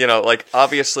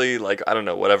 Obviously, I don't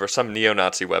know, whatever, some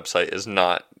neo-Nazi website is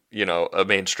not, a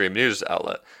mainstream news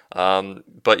outlet.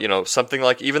 But, something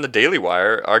like even the Daily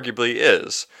Wire arguably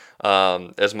is,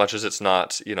 as much as it's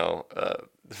not,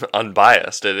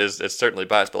 unbiased. It's certainly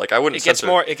biased, but I wouldn't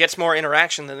censor. It gets more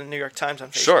interaction than the New York Times on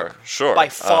Facebook. Sure. By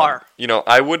far.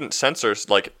 I wouldn't censor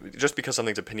just because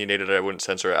something's opinionated. I wouldn't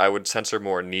censor it. I would censor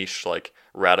more niche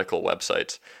radical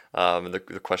websites. And the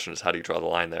question is, how do you draw the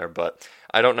line there? But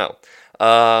I don't know.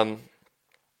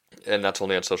 And that's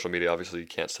only on social media. Obviously, you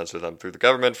can't censor them through the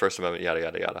government, First Amendment, yada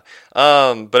yada yada.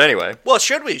 But anyway. Well,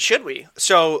 should we?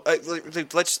 So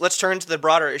let's turn to the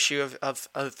broader issue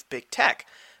of big tech.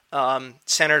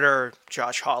 Senator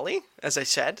Josh Hawley, as I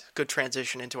said, good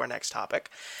transition into our next topic.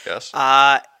 Yes.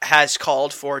 Has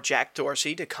called for Jack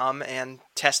Dorsey to come and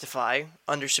testify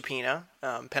under subpoena,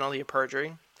 penalty of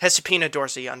perjury. Has subpoenaed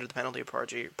Dorsey under the penalty of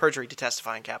perjury to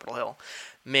testify in Capitol Hill.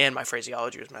 Man, my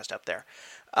phraseology was messed up there.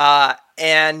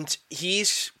 And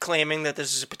he's claiming that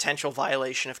this is a potential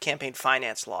violation of campaign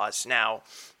finance laws. Now,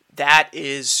 that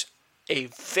is a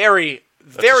very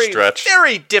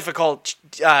difficult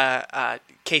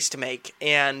case to make,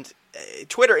 and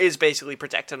Twitter is basically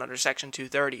protected under Section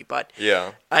 230. But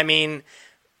yeah, I mean,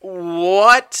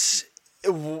 what?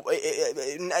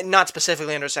 Not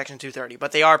specifically under Section 230,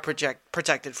 but they are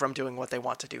protected from doing what they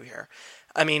want to do here.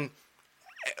 I mean,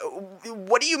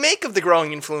 what do you make of the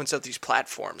growing influence of these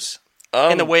platforms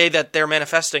in the way that they're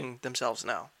manifesting themselves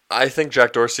now? I think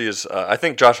Jack Dorsey is. I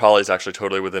think Josh Hawley is actually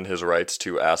totally within his rights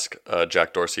to ask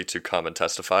Jack Dorsey to come and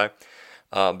testify,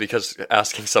 because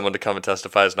asking someone to come and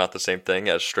testify is not the same thing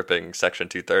as stripping Section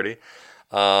 230.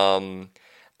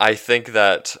 I think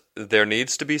that there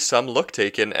needs to be some look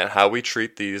taken at how we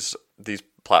treat these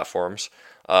platforms,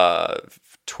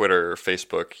 Twitter,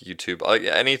 Facebook, YouTube,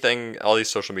 anything, all these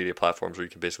social media platforms where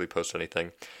you can basically post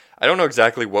anything. I don't know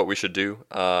exactly what we should do.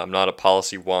 I'm not a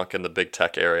policy wonk in the big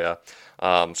tech area,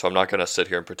 so I'm not going to sit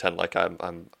here and pretend like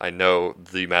I know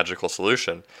the magical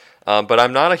solution. But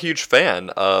I'm not a huge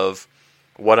fan of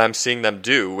what I'm seeing them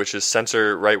do, which is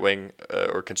censor right-wing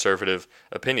or conservative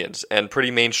opinions, and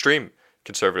pretty mainstream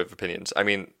conservative opinions. I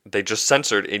mean, they just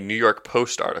censored a New York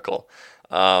Post article.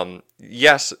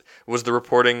 Yes, was the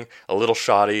reporting a little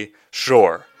shoddy?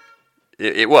 Sure,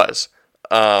 it was.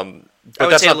 But I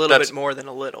would say a little bit more than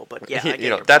a little, but yeah, I get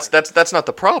your that's point. that's not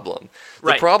the problem. The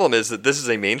Right. problem is that this is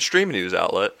a mainstream news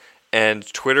outlet,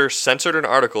 and Twitter censored an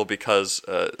article because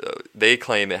they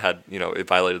claim it had, it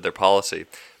violated their policy.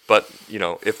 But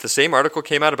if the same article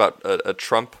came out about a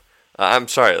Trump, I'm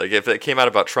sorry, if it came out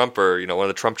about Trump or one of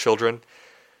the Trump children,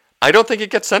 I don't think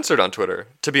it gets censored on Twitter.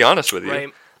 To be honest with you,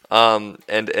 Right.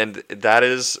 And that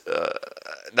is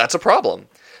that's a problem,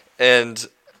 and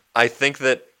I think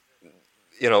that.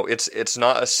 It's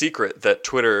not a secret that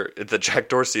that Jack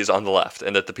Dorsey is on the left,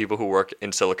 and that the people who work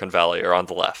in Silicon Valley are on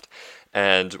the left.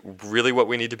 And really what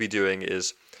we need to be doing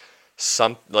is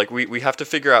we have to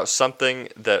figure out something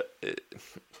that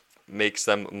makes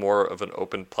them more of an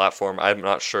open platform. I'm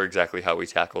not sure exactly how we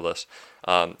tackle this,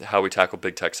 how we tackle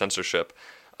big tech censorship.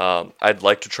 I'd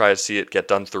like to try to see it get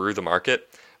done through the market,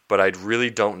 but I really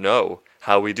don't know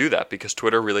how we do that because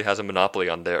Twitter really has a monopoly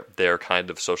on their kind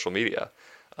of social media.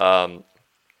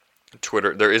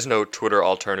 Twitter, there is no Twitter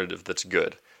alternative that's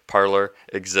good. Parler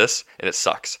exists and it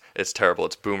sucks. It's terrible.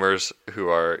 It's boomers who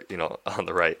are, on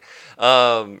the right.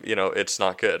 It's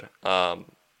not good.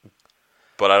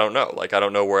 But I don't know. I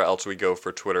don't know where else we go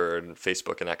for Twitter and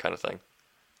Facebook and that kind of thing.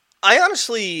 I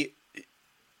honestly,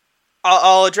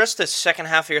 I'll address the second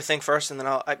half of your thing first, and then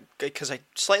because I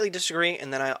slightly disagree,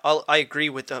 and then I agree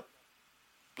with a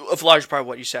large part of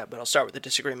what you said, but I'll start with the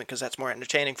disagreement because that's more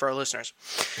entertaining for our listeners.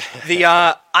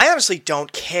 I honestly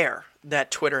don't care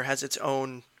that Twitter has its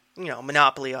own,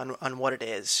 monopoly on what it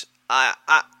is.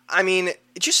 I mean,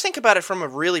 just think about it from a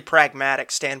really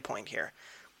pragmatic standpoint here.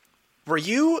 Were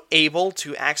you able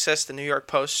to access the New York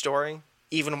Post story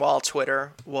even while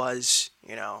Twitter was,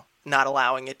 not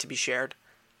allowing it to be shared?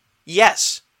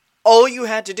 Yes. All you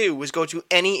had to do was go to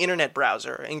any internet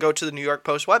browser and go to the New York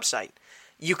Post website.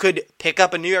 You could pick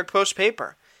up a New York Post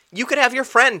paper. You could have your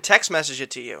friend text message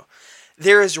it to you.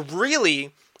 There is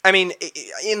really,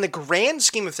 in the grand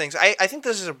scheme of things, I think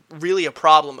this is really a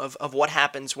problem of what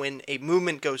happens when a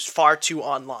movement goes far too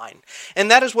online. And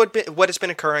that is what has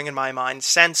been occurring in my mind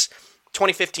since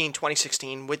 2015,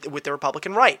 2016 with the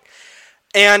Republican right.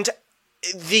 And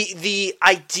the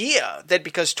idea that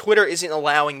because Twitter isn't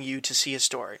allowing you to see a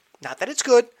story, not that it's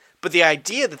good, but the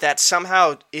idea that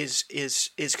somehow is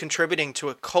contributing to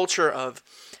a culture of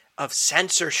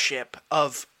censorship,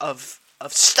 of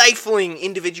stifling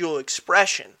individual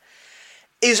expression,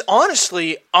 is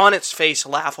honestly, on its face,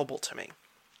 laughable to me.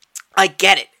 I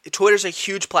get it. Twitter's a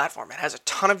huge platform. It has a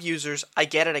ton of users. I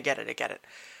get it.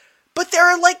 But there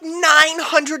are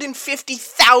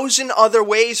 950,000 other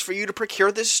ways for you to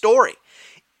procure this story.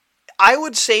 I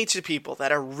would say to people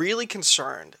that are really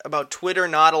concerned about Twitter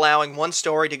not allowing one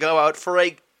story to go out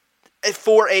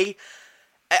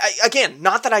again,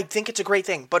 not that I think it's a great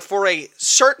thing, but for a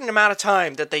certain amount of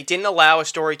time that they didn't allow a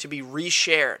story to be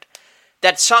reshared,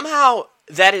 that somehow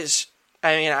that is,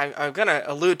 I'm going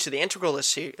to allude to the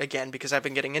integralists here again because I've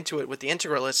been getting into it with the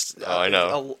integralists I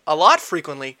know. a lot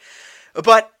frequently,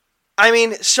 but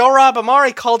Sohrab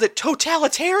Ahmari called it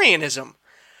totalitarianism.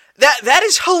 That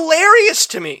is hilarious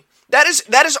to me. That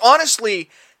is honestly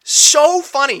so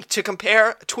funny to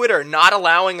compare Twitter not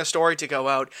allowing a story to go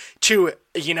out to,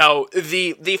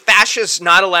 the fascists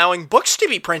not allowing books to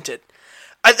be printed.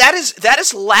 That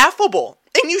is laughable,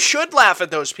 and you should laugh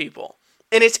at those people.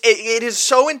 And it is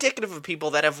so indicative of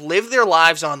people that have lived their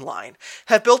lives online,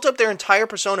 have built up their entire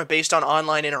persona based on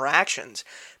online interactions,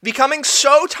 becoming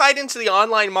so tied into the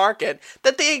online market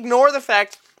that they ignore the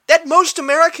fact that most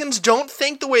Americans don't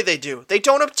think the way they do. They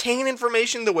don't obtain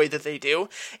information the way that they do.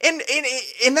 And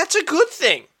that's a good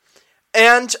thing.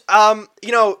 And,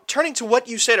 turning to what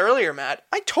you said earlier, Matt,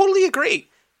 I totally agree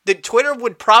that Twitter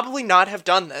would probably not have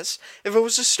done this if it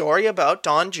was a story about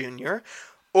Don Jr.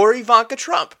 or Ivanka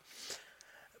Trump.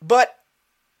 But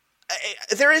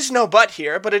there is no but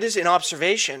here, but it is an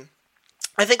observation.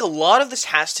 I think a lot of this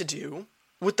has to do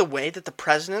with the way that the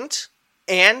president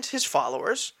and his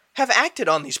followers have acted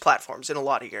on these platforms in a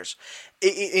lot of years,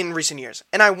 in recent years.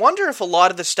 And I wonder if a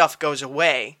lot of this stuff goes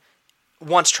away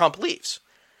once Trump leaves.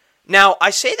 Now,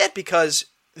 I say that because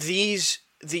these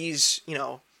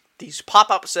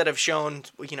pop-ups that have shown,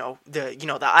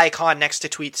 the icon next to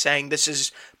tweets saying this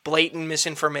is blatant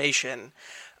misinformation.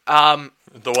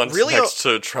 The ones really next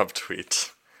to Trump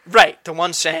tweets. Right, the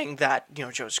one saying that,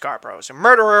 Joe Scarborough is a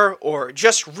murderer, or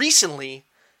just recently,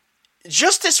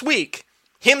 just this week,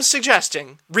 him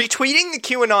suggesting, retweeting the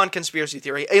QAnon conspiracy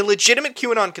theory, a legitimate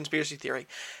QAnon conspiracy theory,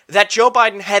 that Joe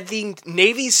Biden had the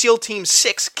Navy SEAL Team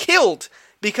 6 killed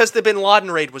because the bin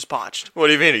Laden raid was botched. What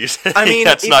do you mean?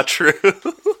 That's not true.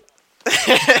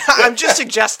 I'm just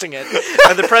suggesting it.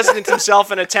 The president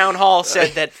himself in a town hall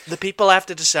said that the people have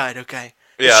to decide, okay?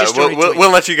 Yeah, we'll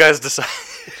let you guys decide.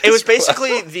 It was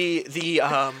basically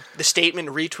the statement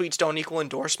 "retweets don't equal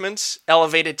endorsements"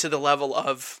 elevated to the level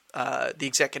of the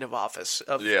executive office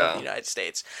of the United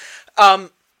States.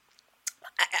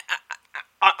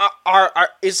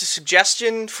 Is the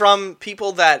suggestion from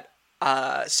people that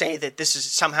say that this is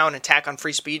somehow an attack on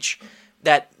free speech,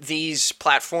 that these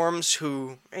platforms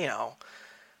who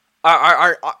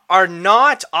are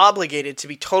not obligated to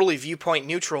be totally viewpoint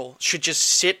neutral should just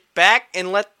sit back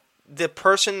and let the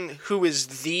person who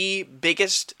is the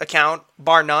biggest account,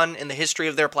 bar none, in the history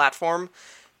of their platform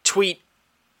tweet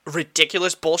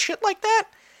ridiculous bullshit like that?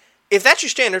 if that's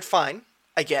your standard, fine,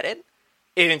 I get it.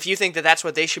 And if you think that that's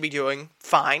what they should be doing,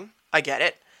 fine, I get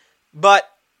it.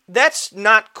 But that's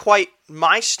not quite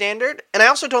my standard, and I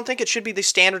also don't think it should be the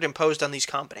standard imposed on these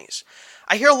companies.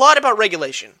 I hear a lot about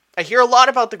regulation. I hear a lot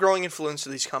about the growing influence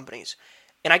of these companies,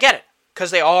 and I get it,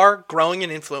 because they are growing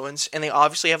in influence, and they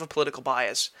obviously have a political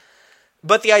bias.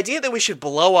 But the idea that we should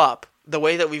blow up the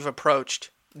way that we've approached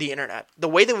the internet, the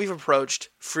way that we've approached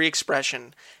free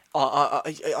expression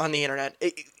on the internet,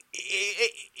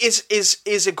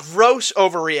 is a gross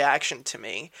overreaction to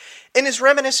me, and is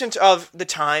reminiscent of the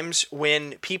times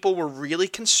when people were really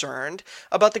concerned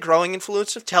about the growing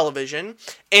influence of television.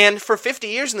 And for 50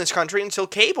 years in this country, until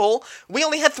cable, we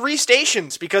only had 3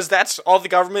 stations because that's all the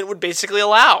government would basically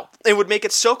allow. It would make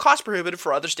it so cost prohibitive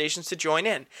for other stations to join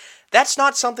in. That's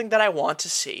not something that I want to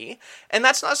see, and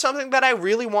that's not something that I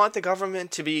really want the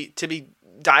government to be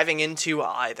diving into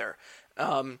either.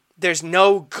 There's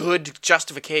no good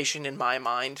justification in my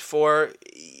mind for,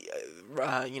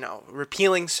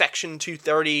 repealing Section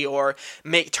 230 or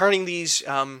turning these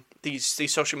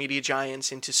social media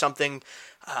giants into something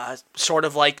sort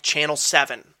of like Channel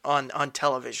 7 on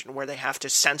television, where they have to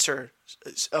censor,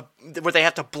 where they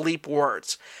have to bleep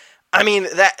words. I mean,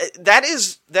 that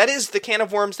is the can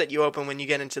of worms that you open when you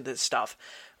get into this stuff.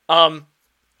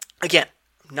 Again,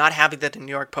 I'm not happy that the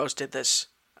New York Post did this.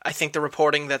 I think the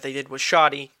reporting that they did was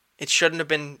shoddy. It shouldn't have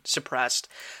been suppressed.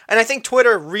 And I think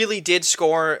Twitter really did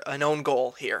score an own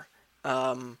goal here.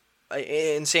 And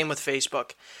same with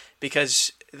Facebook.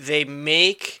 Because they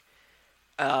make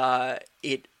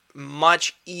it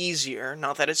much easier,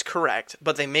 not that it's correct,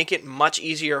 but they make it much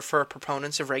easier for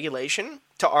proponents of regulation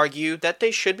to argue that they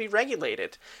should be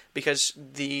regulated. Because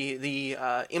the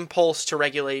impulse to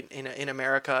regulate in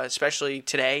America, especially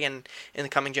today and in the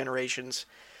coming generations,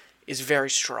 is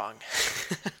very strong.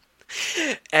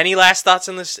 Any last thoughts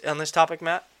on this topic,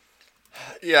 Matt?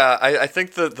 Yeah, I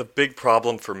think the big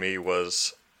problem for me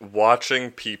was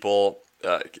watching people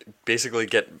basically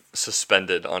get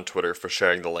suspended on Twitter for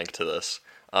sharing the link to this.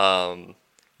 Trying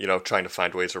to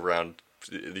find ways around,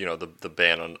 the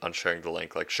ban on sharing the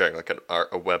link, like sharing like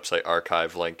a website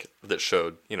archive link that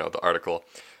showed, the article,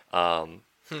 and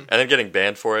then getting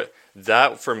banned for it.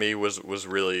 That for me was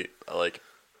really like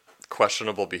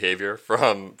questionable behavior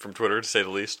from Twitter, to say the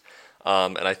least.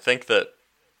 And I think that,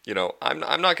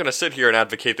 I'm not going to sit here and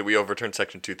advocate that we overturn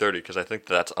Section 230 because I think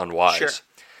that's unwise. Sure.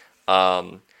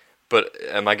 But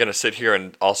am I going to sit here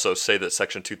and also say that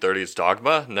Section 230 is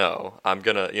dogma? No. I'm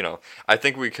going to, I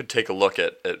think we could take a look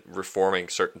at reforming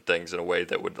certain things in a way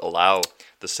that would allow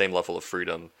the same level of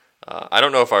freedom. I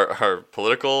don't know if our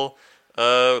political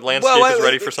landscape is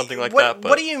ready for something like that. But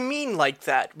what do you mean like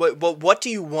that? What do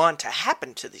you want to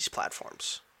happen to these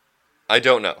platforms? I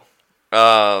don't know.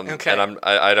 Okay. And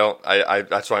I don't.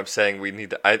 That's why I'm saying we need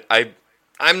to.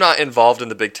 I'm not involved in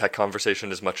the big tech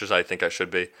conversation as much as I think I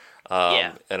should be.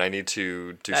 And I need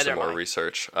to do some more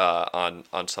research on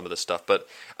some of this stuff. But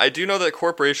I do know that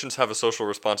corporations have a social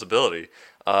responsibility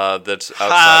that's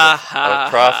outside of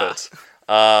profits.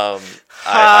 I'm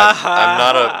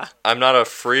not a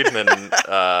Friedman.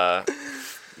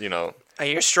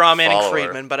 You're straw manning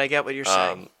Friedman, but I get what you're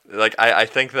saying. I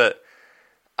think that.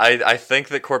 I think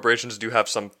that corporations do have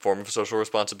some form of social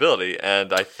responsibility,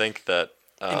 and I think that.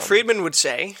 And Friedman would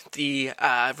say the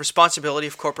responsibility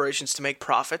of corporations to make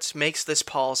profits makes this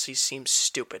policy seem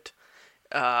stupid,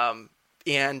 I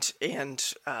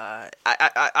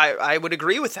would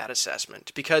agree with that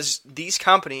assessment, because these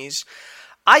companies,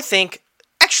 I think,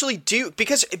 actually do,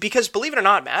 because believe it or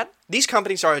not, Matt, these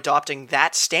companies are adopting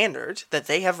that standard that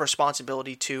they have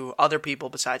responsibility to other people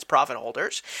besides profit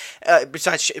holders,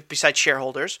 besides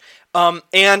shareholders,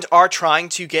 and are trying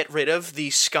to get rid of the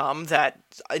scum that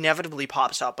inevitably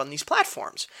pops up on these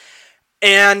platforms.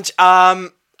 And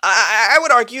I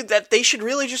would argue that they should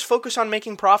really just focus on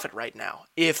making profit right now.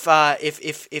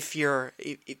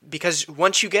 Because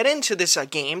once you get into this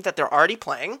game that they're already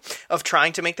playing of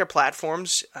trying to make their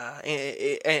platforms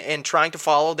and trying to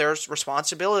follow their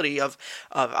responsibility of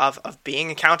being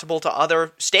accountable to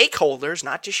other stakeholders,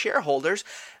 not just shareholders,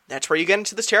 that's where you get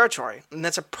into this territory. And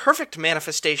that's a perfect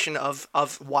manifestation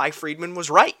of why Friedman was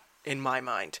right, in my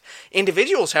mind.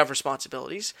 Individuals have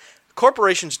responsibilities.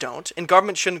 Corporations don't, and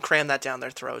government shouldn't cram that down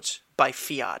their throats by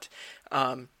fiat.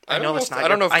 I don't know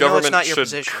if government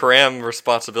should cram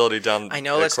responsibility down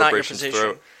a corporation's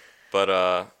throat, but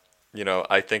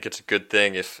I think it's a good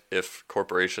thing if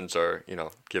corporations are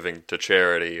giving to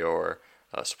charity or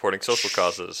supporting social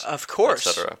causes, of course,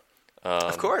 etc.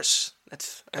 Of course,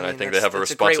 I think they have a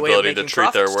responsibility to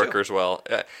treat their workers well.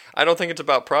 I don't think it's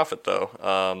about profit,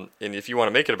 though. And if you want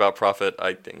to make it about profit,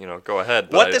 go ahead.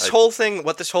 But what this whole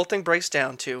thing breaks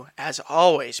down to, as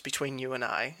always, between you and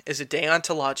I, is a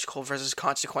deontological versus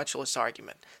consequentialist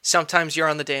argument. Sometimes you're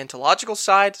on the deontological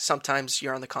side, sometimes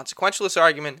you're on the consequentialist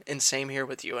argument, and same here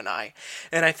with you and I.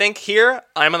 And I think here,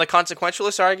 I'm on the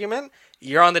consequentialist argument,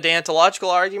 you're on the deontological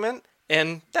argument,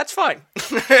 and that's fine.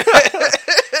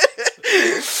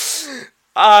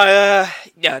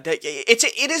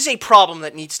 It is a problem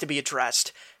that needs to be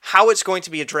addressed. How it's going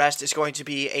to be addressed is going to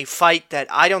be a fight that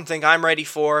I don't think I'm ready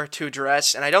to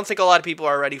address, and I don't think a lot of people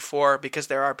are ready for, because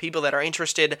there are people that are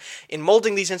interested in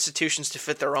molding these institutions to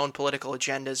fit their own political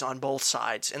agendas on both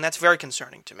sides, and that's very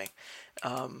concerning to me.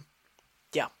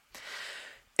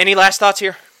 Any last thoughts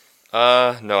here?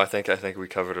 No, I think we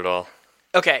covered it all.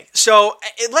 Okay, so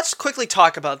let's quickly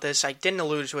talk about this. I didn't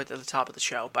allude to it at the top of the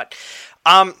show, but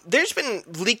there's been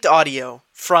leaked audio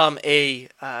from a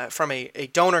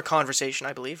donor conversation,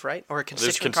 I believe, right? Or a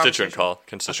constituent call.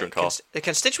 A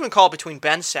constituent call between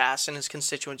Ben Sasse and his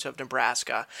constituents of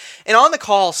Nebraska. And on the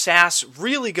call, Sasse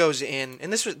really goes in,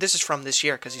 and this is from this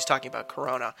year because he's talking about the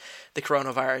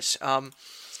coronavirus.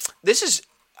 This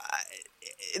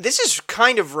is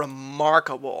kind of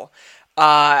remarkable.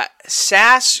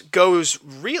 Sasse goes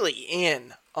really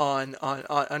in on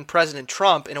President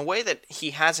Trump in a way that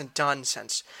he hasn't done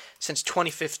since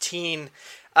 2015.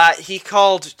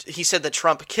 He said that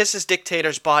Trump kisses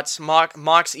dictators, bots,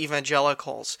 mocks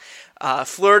evangelicals,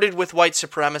 flirted with white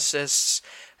supremacists,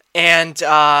 and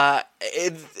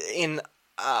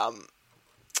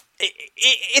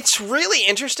it's really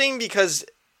interesting because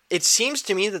it seems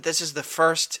to me that this is the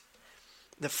first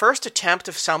attempt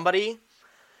of somebody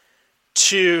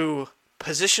to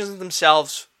position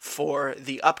themselves for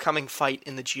the upcoming fight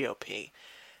in the GOP.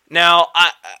 Now,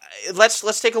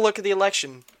 let's take a look at the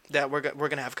election that we're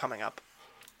going to have coming up.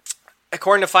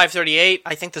 According to 538,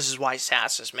 I think this is why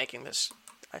Sasse is making this.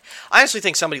 I honestly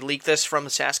think somebody leaked this from the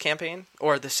Sasse campaign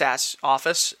or the Sasse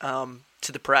office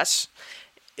to the press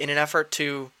in an effort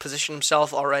to position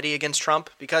himself already against Trump,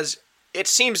 because it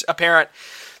seems apparent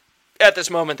at this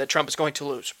moment that Trump is going to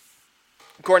lose.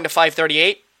 According to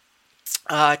 538,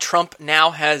 Trump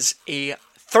now has a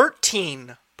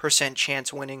 13%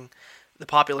 chance winning the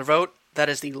popular vote. That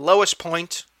is the lowest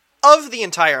point of the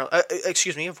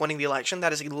of winning the election.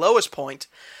 That is the lowest point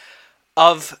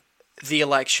of the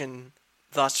election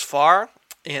thus far,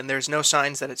 and there's no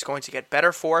signs that it's going to get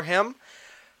better for him.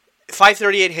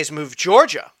 538 has moved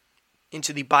Georgia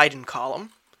into the Biden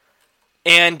column,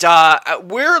 and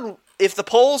if the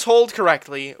polls hold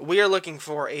correctly, we are looking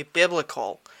for a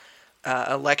biblical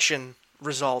election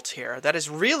result here. That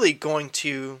is really going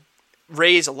to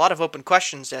raise a lot of open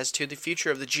questions as to the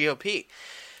future of the GOP.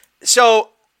 So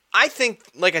I think,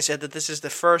 like I said, that this is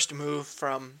the first move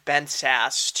from Ben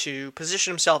Sasse to position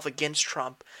himself against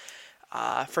Trump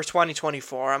for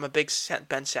 2024. I'm a big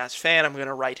Ben Sasse fan. I'm going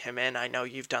to write him in. I know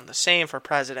you've done the same for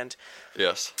president.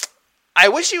 Yes. I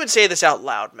wish you would say this out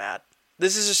loud, Matt.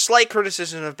 This is a slight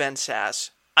criticism of Ben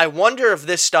Sasse. I wonder if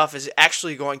this stuff is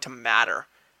actually going to matter.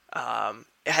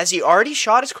 Has he already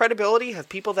shot his credibility? Have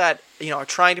people that are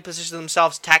trying to position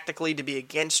themselves tactically to be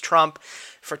against Trump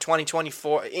for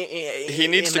 2024? He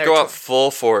needs to go out full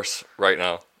force right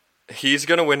now. He's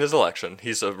going to win his election.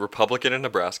 He's a Republican in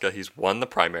Nebraska. He's won the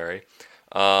primary,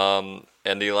 and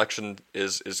the election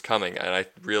is coming. And I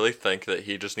really think that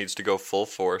he just needs to go full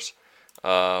force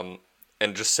and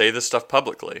just say this stuff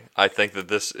publicly. I think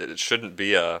that it shouldn't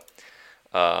be a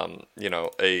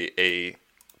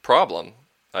problem.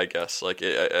 I guess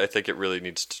I think it really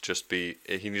needs to just be.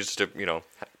 He needs to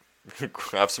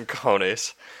have some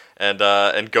cojones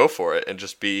and go for it and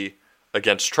just be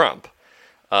against Trump.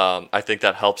 I think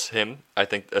that helps him. I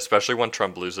think especially when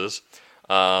Trump loses,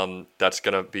 that's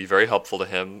going to be very helpful to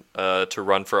him to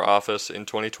run for office in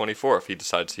 2024 if he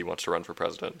decides he wants to run for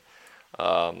president,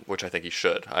 which I think he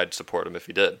should. I'd support him if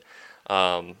he did.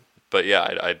 But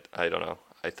yeah, I don't know.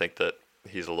 I think that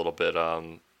he's a little bit.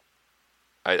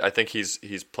 I think he's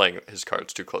playing his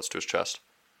cards too close to his chest.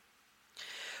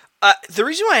 The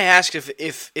reason why I asked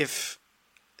if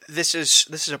this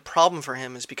is a problem for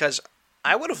him is because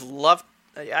I love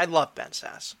Ben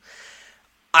Sasse.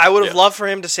 I would have loved for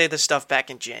him to say this stuff back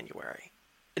in January.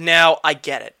 Now, I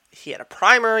get it. He had a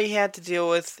primary he had to deal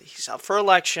with. He's up for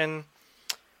election.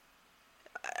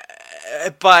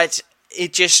 But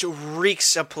it just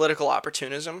reeks of political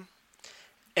opportunism.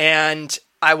 And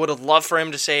I would have loved for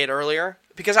him to say it earlier.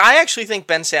 Because I actually think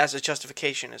Ben Sasse's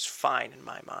justification is fine in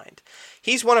my mind.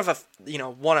 He's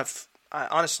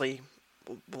honestly,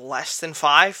 less than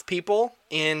 5 people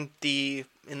in the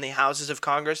houses of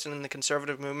Congress and in the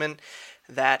conservative movement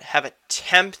that have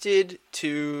attempted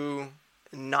to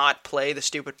not play the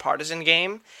stupid partisan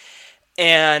game,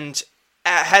 and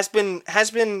has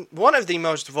been one of the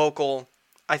most vocal,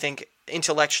 I think,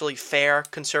 intellectually fair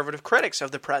conservative critics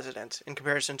of the president in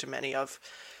comparison to many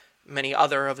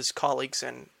other of his colleagues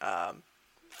and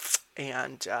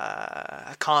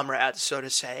comrades, so to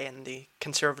say, in the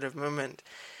conservative movement.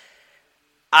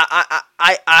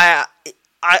 I'll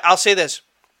say this: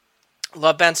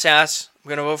 love Ben Sasse. I'm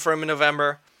going to vote for him in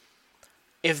November.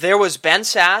 If there was Ben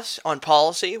Sasse on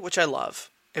policy, which I love,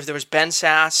 if there was Ben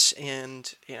Sasse in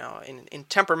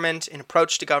temperament, in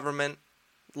approach to government,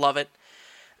 love it.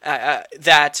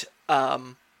 That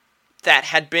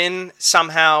had been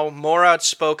somehow more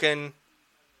outspoken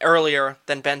earlier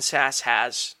than Ben Sasse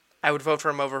has, I would vote for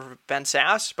him over Ben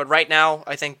Sasse. But right now,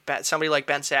 I think somebody like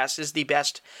Ben Sasse is the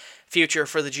best future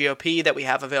for the GOP that we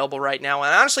have available right now.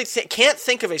 And I honestly can't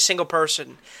think of a single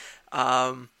person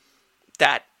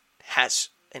that has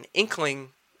an inkling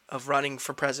of running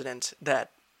for president that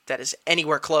is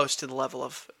anywhere close to the level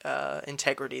of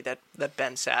integrity that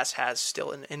Ben Sasse has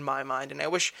still in my mind. And I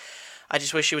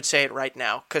just wish he would say it right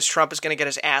now, because Trump is going to get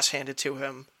his ass handed to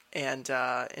him, and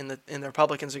the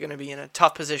Republicans are going to be in a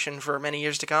tough position for many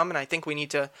years to come. And I think we need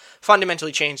to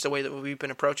fundamentally change the way that we've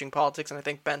been approaching politics. And I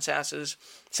think Ben Sasse is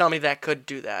somebody that could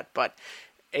do that. But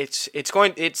it's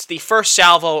the first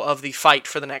salvo of the fight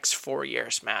for the next 4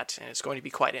 years, Matt, and it's going to be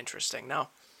quite interesting. No?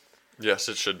 Yes,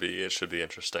 it should be. It should be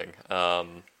interesting.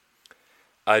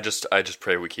 I just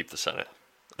pray we keep the Senate.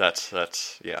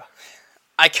 That's yeah.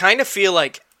 I kind of feel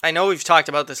like, I know we've talked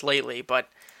about this lately, but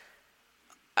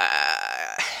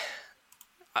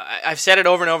I've said it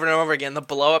over and over and over again. The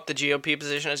blow up the GOP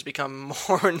position has become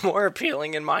more and more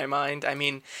appealing in my mind. I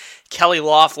mean, Kelly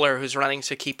Loeffler, who's running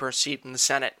to keep her seat in the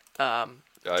Senate down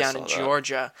in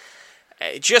Georgia,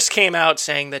 just came out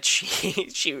saying that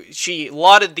she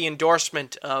lauded the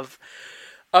endorsement of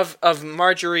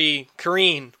Marjorie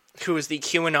Greene, who is the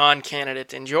QAnon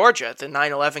candidate in Georgia, the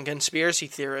 9/11 conspiracy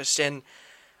theorist. And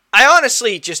I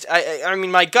honestly I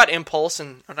mean, my gut impulse,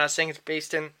 and I'm not saying it's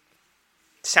based in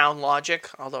sound logic,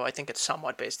 although I think it's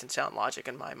somewhat based in sound logic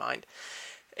in my mind,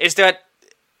 is that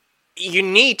you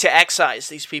need to excise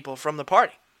these people from the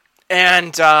party.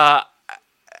 And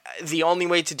the only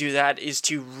way to do that is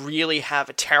to really have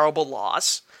a terrible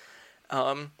loss.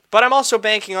 But I'm also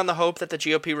banking on the hope that the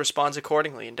GOP responds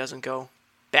accordingly and doesn't go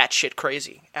batshit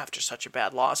crazy after such a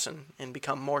bad loss and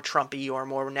become more Trumpy or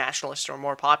more nationalist or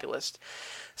more populist.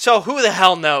 So who the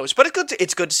hell knows? But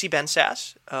it's good to see Ben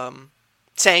Sasse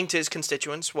saying to his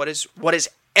constituents what is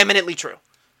eminently true,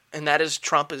 and that is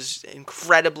Trump is an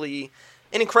incredibly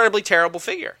terrible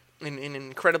figure, an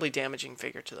incredibly damaging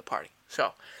figure to the party.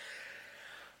 So,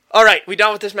 all right, we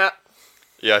done with this, Matt?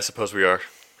 Yeah, I suppose we are.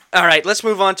 All right, let's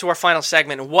move on to our final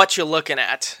segment. What you looking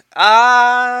at?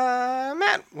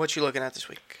 Matt, what you looking at this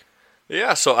week?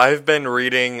 Yeah, so I've been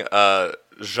reading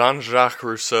Jean-Jacques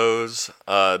Rousseau's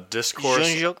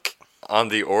Discourse on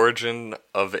the Origin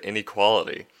of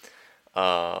Inequality.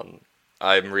 I'm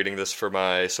reading this for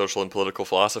my social and political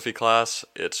philosophy class.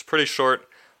 It's pretty short.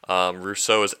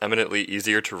 Rousseau is eminently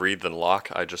easier to read than Locke.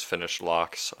 I just finished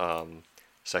Locke's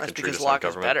second treatise on government. That's because Locke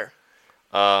is better.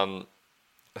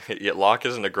 Yeah, Locke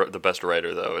isn't the best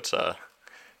writer, though. It's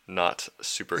not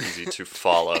super easy to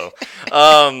follow.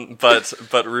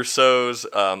 But Rousseau's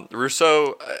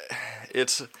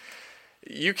it's,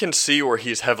 you can see where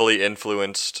he's heavily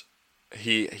influenced.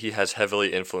 He has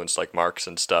heavily influenced like Marx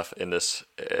and stuff in this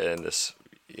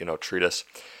treatise.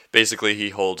 Basically,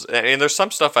 he holds, and there's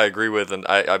some stuff I agree with, and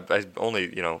I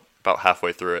only about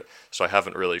halfway through it, so I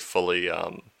haven't really fully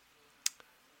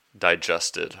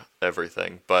digested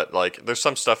everything. But like, there's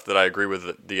some stuff that I agree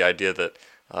with. The idea that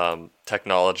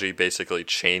technology basically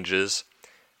changes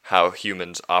how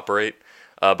humans operate,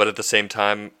 but at the same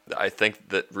time, I think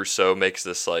that Rousseau makes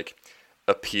this like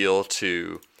appeal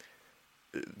to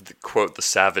quote the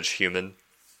savage human,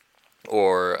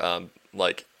 or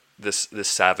like this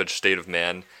savage state of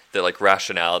man that like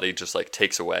rationality just like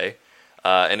takes away,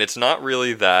 and it's not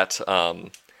really that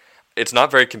it's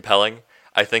not very compelling.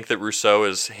 I think that Rousseau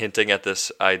is hinting at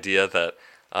this idea that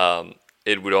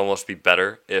it would almost be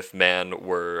better if man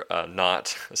were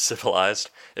not civilized,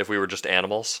 if we were just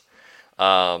animals,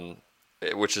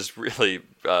 which is really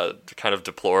kind of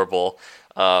deplorable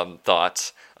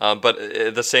thoughts. But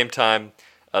at the same time,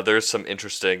 there's some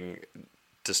interesting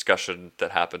discussion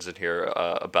that happens in here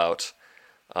about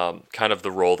kind of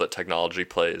the role that technology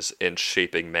plays in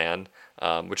shaping man,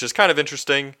 which is kind of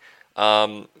interesting.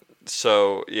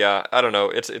 So yeah, I don't know.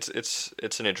 It's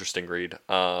an interesting read.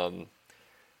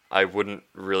 I wouldn't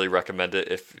really recommend it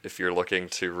if you're looking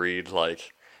to read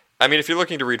like. I mean, if you're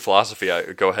looking to read philosophy,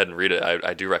 go ahead and read it.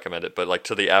 I do recommend it. But like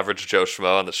to the average Joe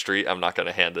Schmo on the street, I'm not going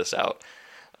to hand this out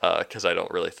because I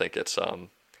don't really think it's. I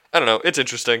don't know. It's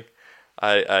interesting.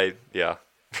 Yeah.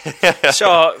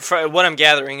 So, for what I'm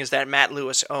gathering is that Matt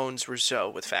Lewis owns Rousseau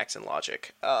with Facts and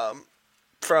Logic.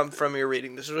 From your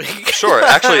reading this week. Sure.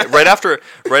 Actually, right after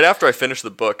I finish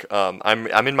the book,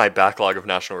 I'm in my backlog of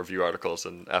National Review articles,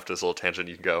 and after this little tangent,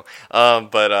 you can go.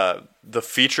 But the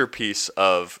feature piece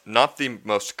of not the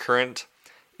most current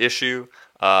issue,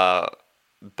 but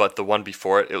the one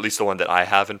before it, at least the one that I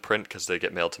have in print, because they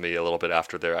get mailed to me a little bit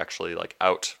after they're actually like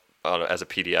out as a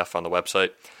PDF on the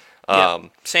website.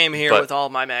 Same here with all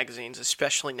my magazines,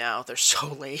 especially now. They're so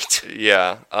late.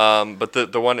 Yeah, but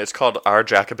the one, it's called Our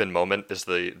Jacobin Moment, is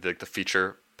the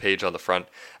feature page on the front,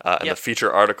 and the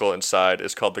feature article inside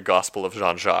is called The Gospel of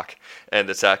Jean-Jacques, and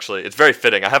it's very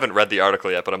fitting. I haven't read the article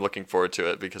yet, but I'm looking forward to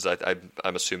it because I'm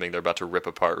assuming they're about to rip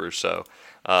apart Rousseau,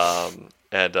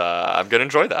 and I'm going to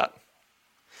enjoy that.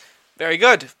 Very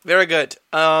good. Very good.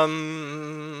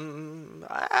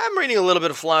 I'm reading a little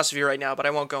bit of philosophy right now, but I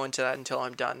won't go into that until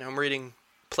I'm done. I'm reading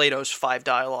Plato's 5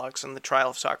 Dialogues and the Trial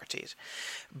of Socrates.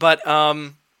 But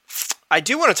I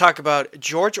do want to talk about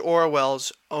George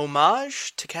Orwell's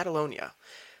Homage to Catalonia.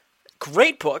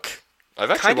 Great book.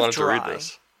 I've actually wanted to read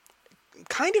this.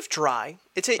 Kind of dry.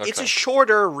 It's a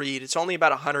shorter read. It's only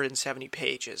about 170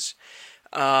 pages.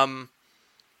 But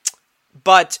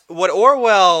what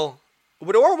Orwell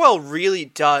really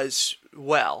does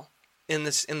well in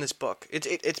this book,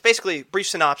 it's basically, brief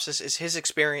synopsis, is his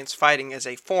experience fighting as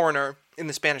a foreigner in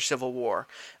the Spanish Civil War.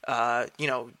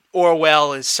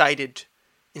 Orwell is cited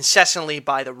incessantly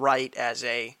by the right as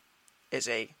a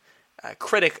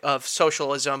critic of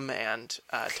socialism and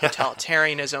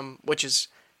totalitarianism, which is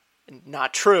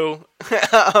not true.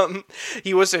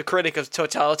 He was a critic of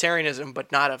totalitarianism,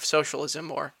 but not of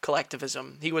socialism or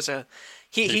collectivism. He was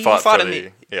he fought for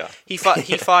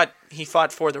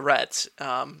the Reds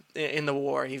in the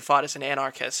war. He fought as an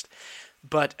anarchist.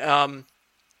 But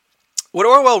what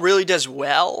Orwell really does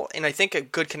well, and I think a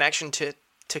good connection to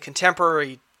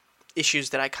contemporary issues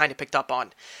that I kind of picked up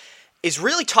on, is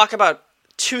really talk about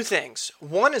two things.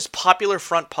 One is Popular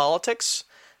Front politics.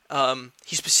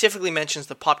 He specifically mentions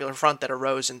the Popular Front that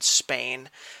arose in Spain.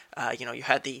 You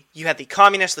had the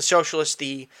communists, the socialists,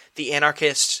 the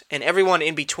anarchists, and everyone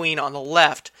in between on the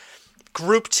left,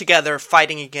 grouped together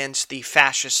fighting against the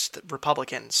fascist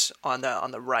Republicans on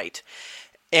the right.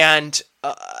 And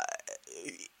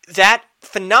that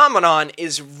phenomenon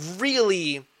is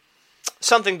really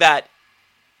something that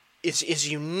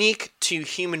is unique to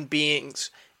human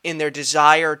beings in their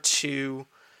desire to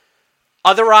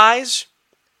otherize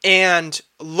and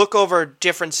look over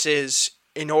differences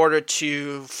in order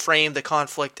to frame the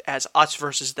conflict as us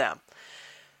versus them.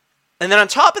 And then on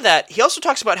top of that, he also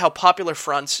talks about how popular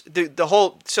fronts,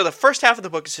 so the first half of the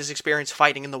book is his experience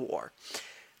fighting in the war.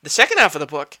 The second half of the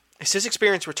book is his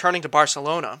experience returning to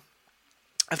Barcelona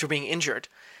after being injured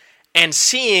and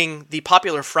seeing the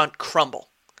Popular Front crumble.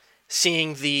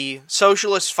 Seeing the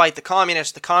socialists fight the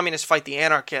communists fight the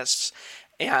anarchists,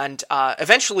 and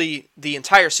eventually the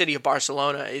entire city of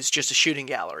Barcelona is just a shooting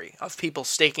gallery of people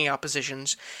staking out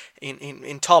positions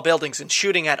in tall buildings and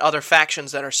shooting at other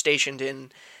factions that are stationed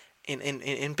in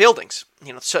buildings.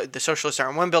 So the socialists are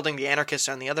in one building, the anarchists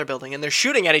are in the other building, and they're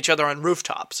shooting at each other on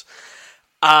rooftops.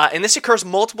 And this occurs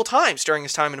multiple times during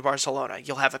his time in Barcelona.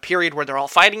 You'll have a period where they're all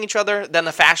fighting each other, then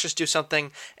the fascists do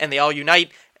something, and they all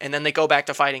unite, and then they go back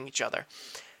to fighting each other.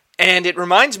 And it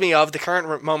reminds me of the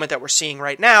current moment that we're seeing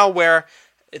right now, where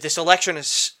this election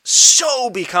has so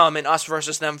become an us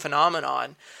versus them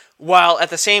phenomenon, while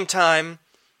at the same time,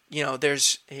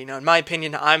 there's, in my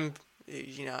opinion, I'm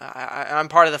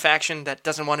part of the faction that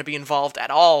doesn't want to be involved at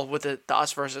all with the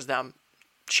us versus them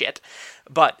shit.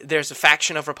 But there's a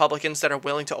faction of Republicans that are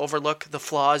willing to overlook the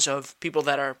flaws of people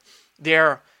that are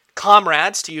their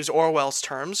comrades, to use Orwell's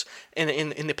terms,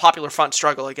 in the Popular Front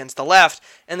struggle against the left.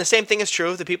 And the same thing is true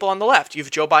of the people on the left. You have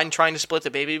Joe Biden trying to split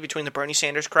the baby between the Bernie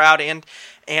Sanders crowd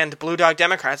and Blue Dog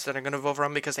Democrats that are going to vote for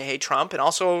him because they hate Trump. And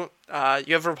also,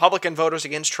 you have Republican voters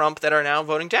against Trump that are now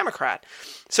voting Democrat.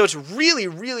 So it's really,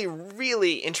 really,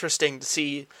 really interesting to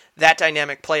see that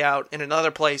dynamic play out in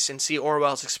another place and see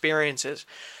Orwell's experiences.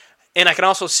 And I can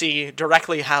also see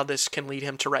directly how this can lead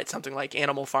him to write something like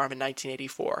Animal Farm in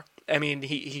 1984. I mean,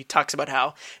 he talks about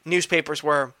how newspapers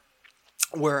were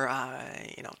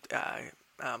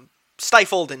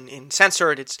stifled and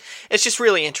censored. It's just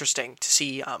really interesting to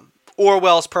see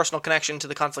Orwell's personal connection to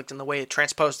the conflict and the way it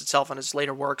transposed itself in his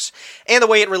later works, and the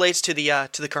way it relates to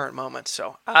the current moment.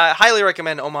 So I highly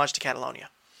recommend Homage to Catalonia.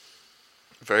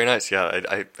 Very nice. Yeah,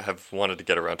 I have wanted to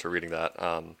get around to reading that.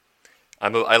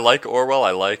 I like Orwell.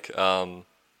 I like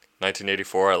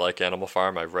 1984. I like Animal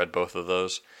Farm. I've read both of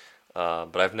those,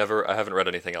 but I haven't read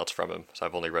anything else from him. So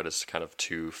I've only read his kind of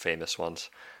two famous ones.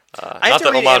 Not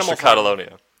that Homage to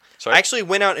Catalonia. Sorry? I actually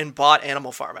went out and bought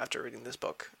Animal Farm after reading this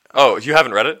book. Oh, you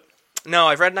haven't read it? No,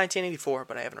 I've read 1984,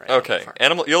 but I haven't read Okay,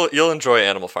 Animal Farm. You'll enjoy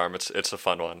Animal Farm. It's a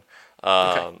fun one.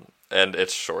 Okay. And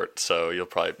it's short, so you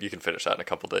can finish that in a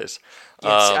couple days.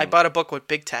 Yes, I bought a book with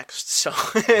big text, so.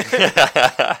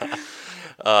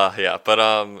 Yeah, but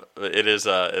it is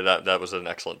that was an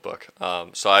excellent book.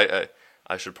 So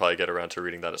I should probably get around to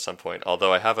reading that at some point.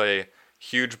 Although I have a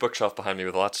huge bookshelf behind me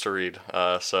with lots to read.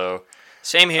 So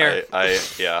same here. I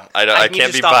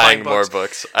can't be buying more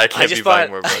books. I can't be buying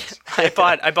more books. I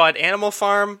bought Animal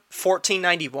Farm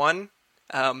 1491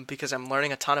 because I'm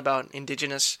learning a ton about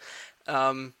indigenous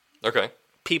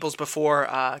peoples before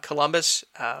Columbus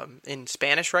in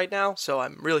Spanish right now. So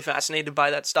I'm really fascinated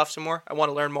by that stuff some more. I want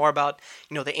to learn more about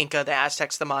the Inca, the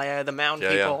Aztecs, the Maya, the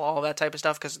Mountain people, all that type of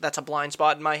stuff, because that's a blind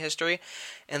spot in my history.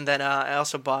 And then I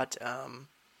also bought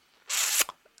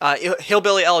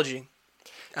Hillbilly Elegy.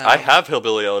 I have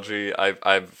Hillbilly Elegy.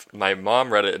 My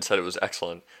mom read it and said it was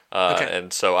excellent.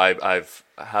 And so I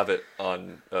have it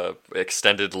on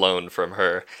extended loan from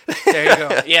her. There you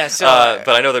go. Yeah. So,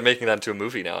 but I know they're making that into a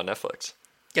movie now on Netflix.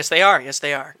 Yes, they are.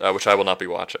 Which I will not be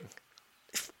watching.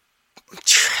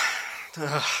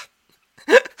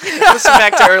 Listen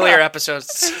back to earlier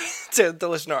episodes to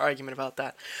listen to our argument about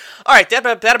that. All right,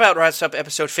 that about wraps up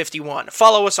episode 51.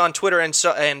 Follow us on Twitter and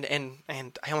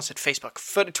I almost said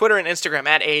Facebook. Twitter and Instagram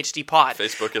at AHDPod.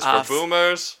 Facebook is for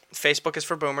boomers. Facebook is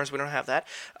for boomers. We don't have that.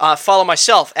 Follow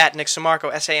myself at Nick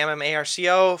Samarco,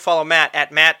 SAMMARCO. Follow Matt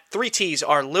at Matt. 3 T's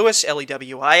are Lewis,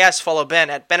 LEWIS. Follow Ben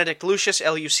at Benedict Lucius,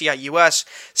 LUCIUS.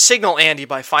 Signal Andy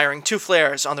by firing 2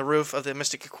 flares on the roof of the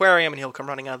Mystic Aquarium, and he'll come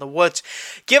running out of the woods.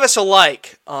 Give us a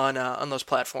like on those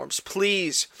platforms.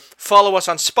 Please follow us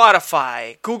on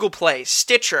Spotify, Google Play,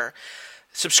 Stitcher.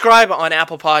 Subscribe on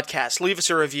Apple Podcasts. Leave us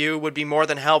a review. Would be more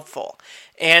than helpful.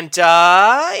 And,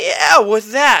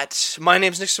 with that, my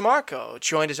name's Nick Samarco,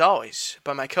 joined as always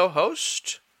by my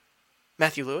co-host,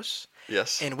 Matthew Lewis.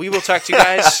 Yes. And we will talk to you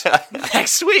guys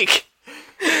next week.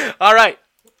 All right.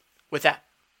 With that.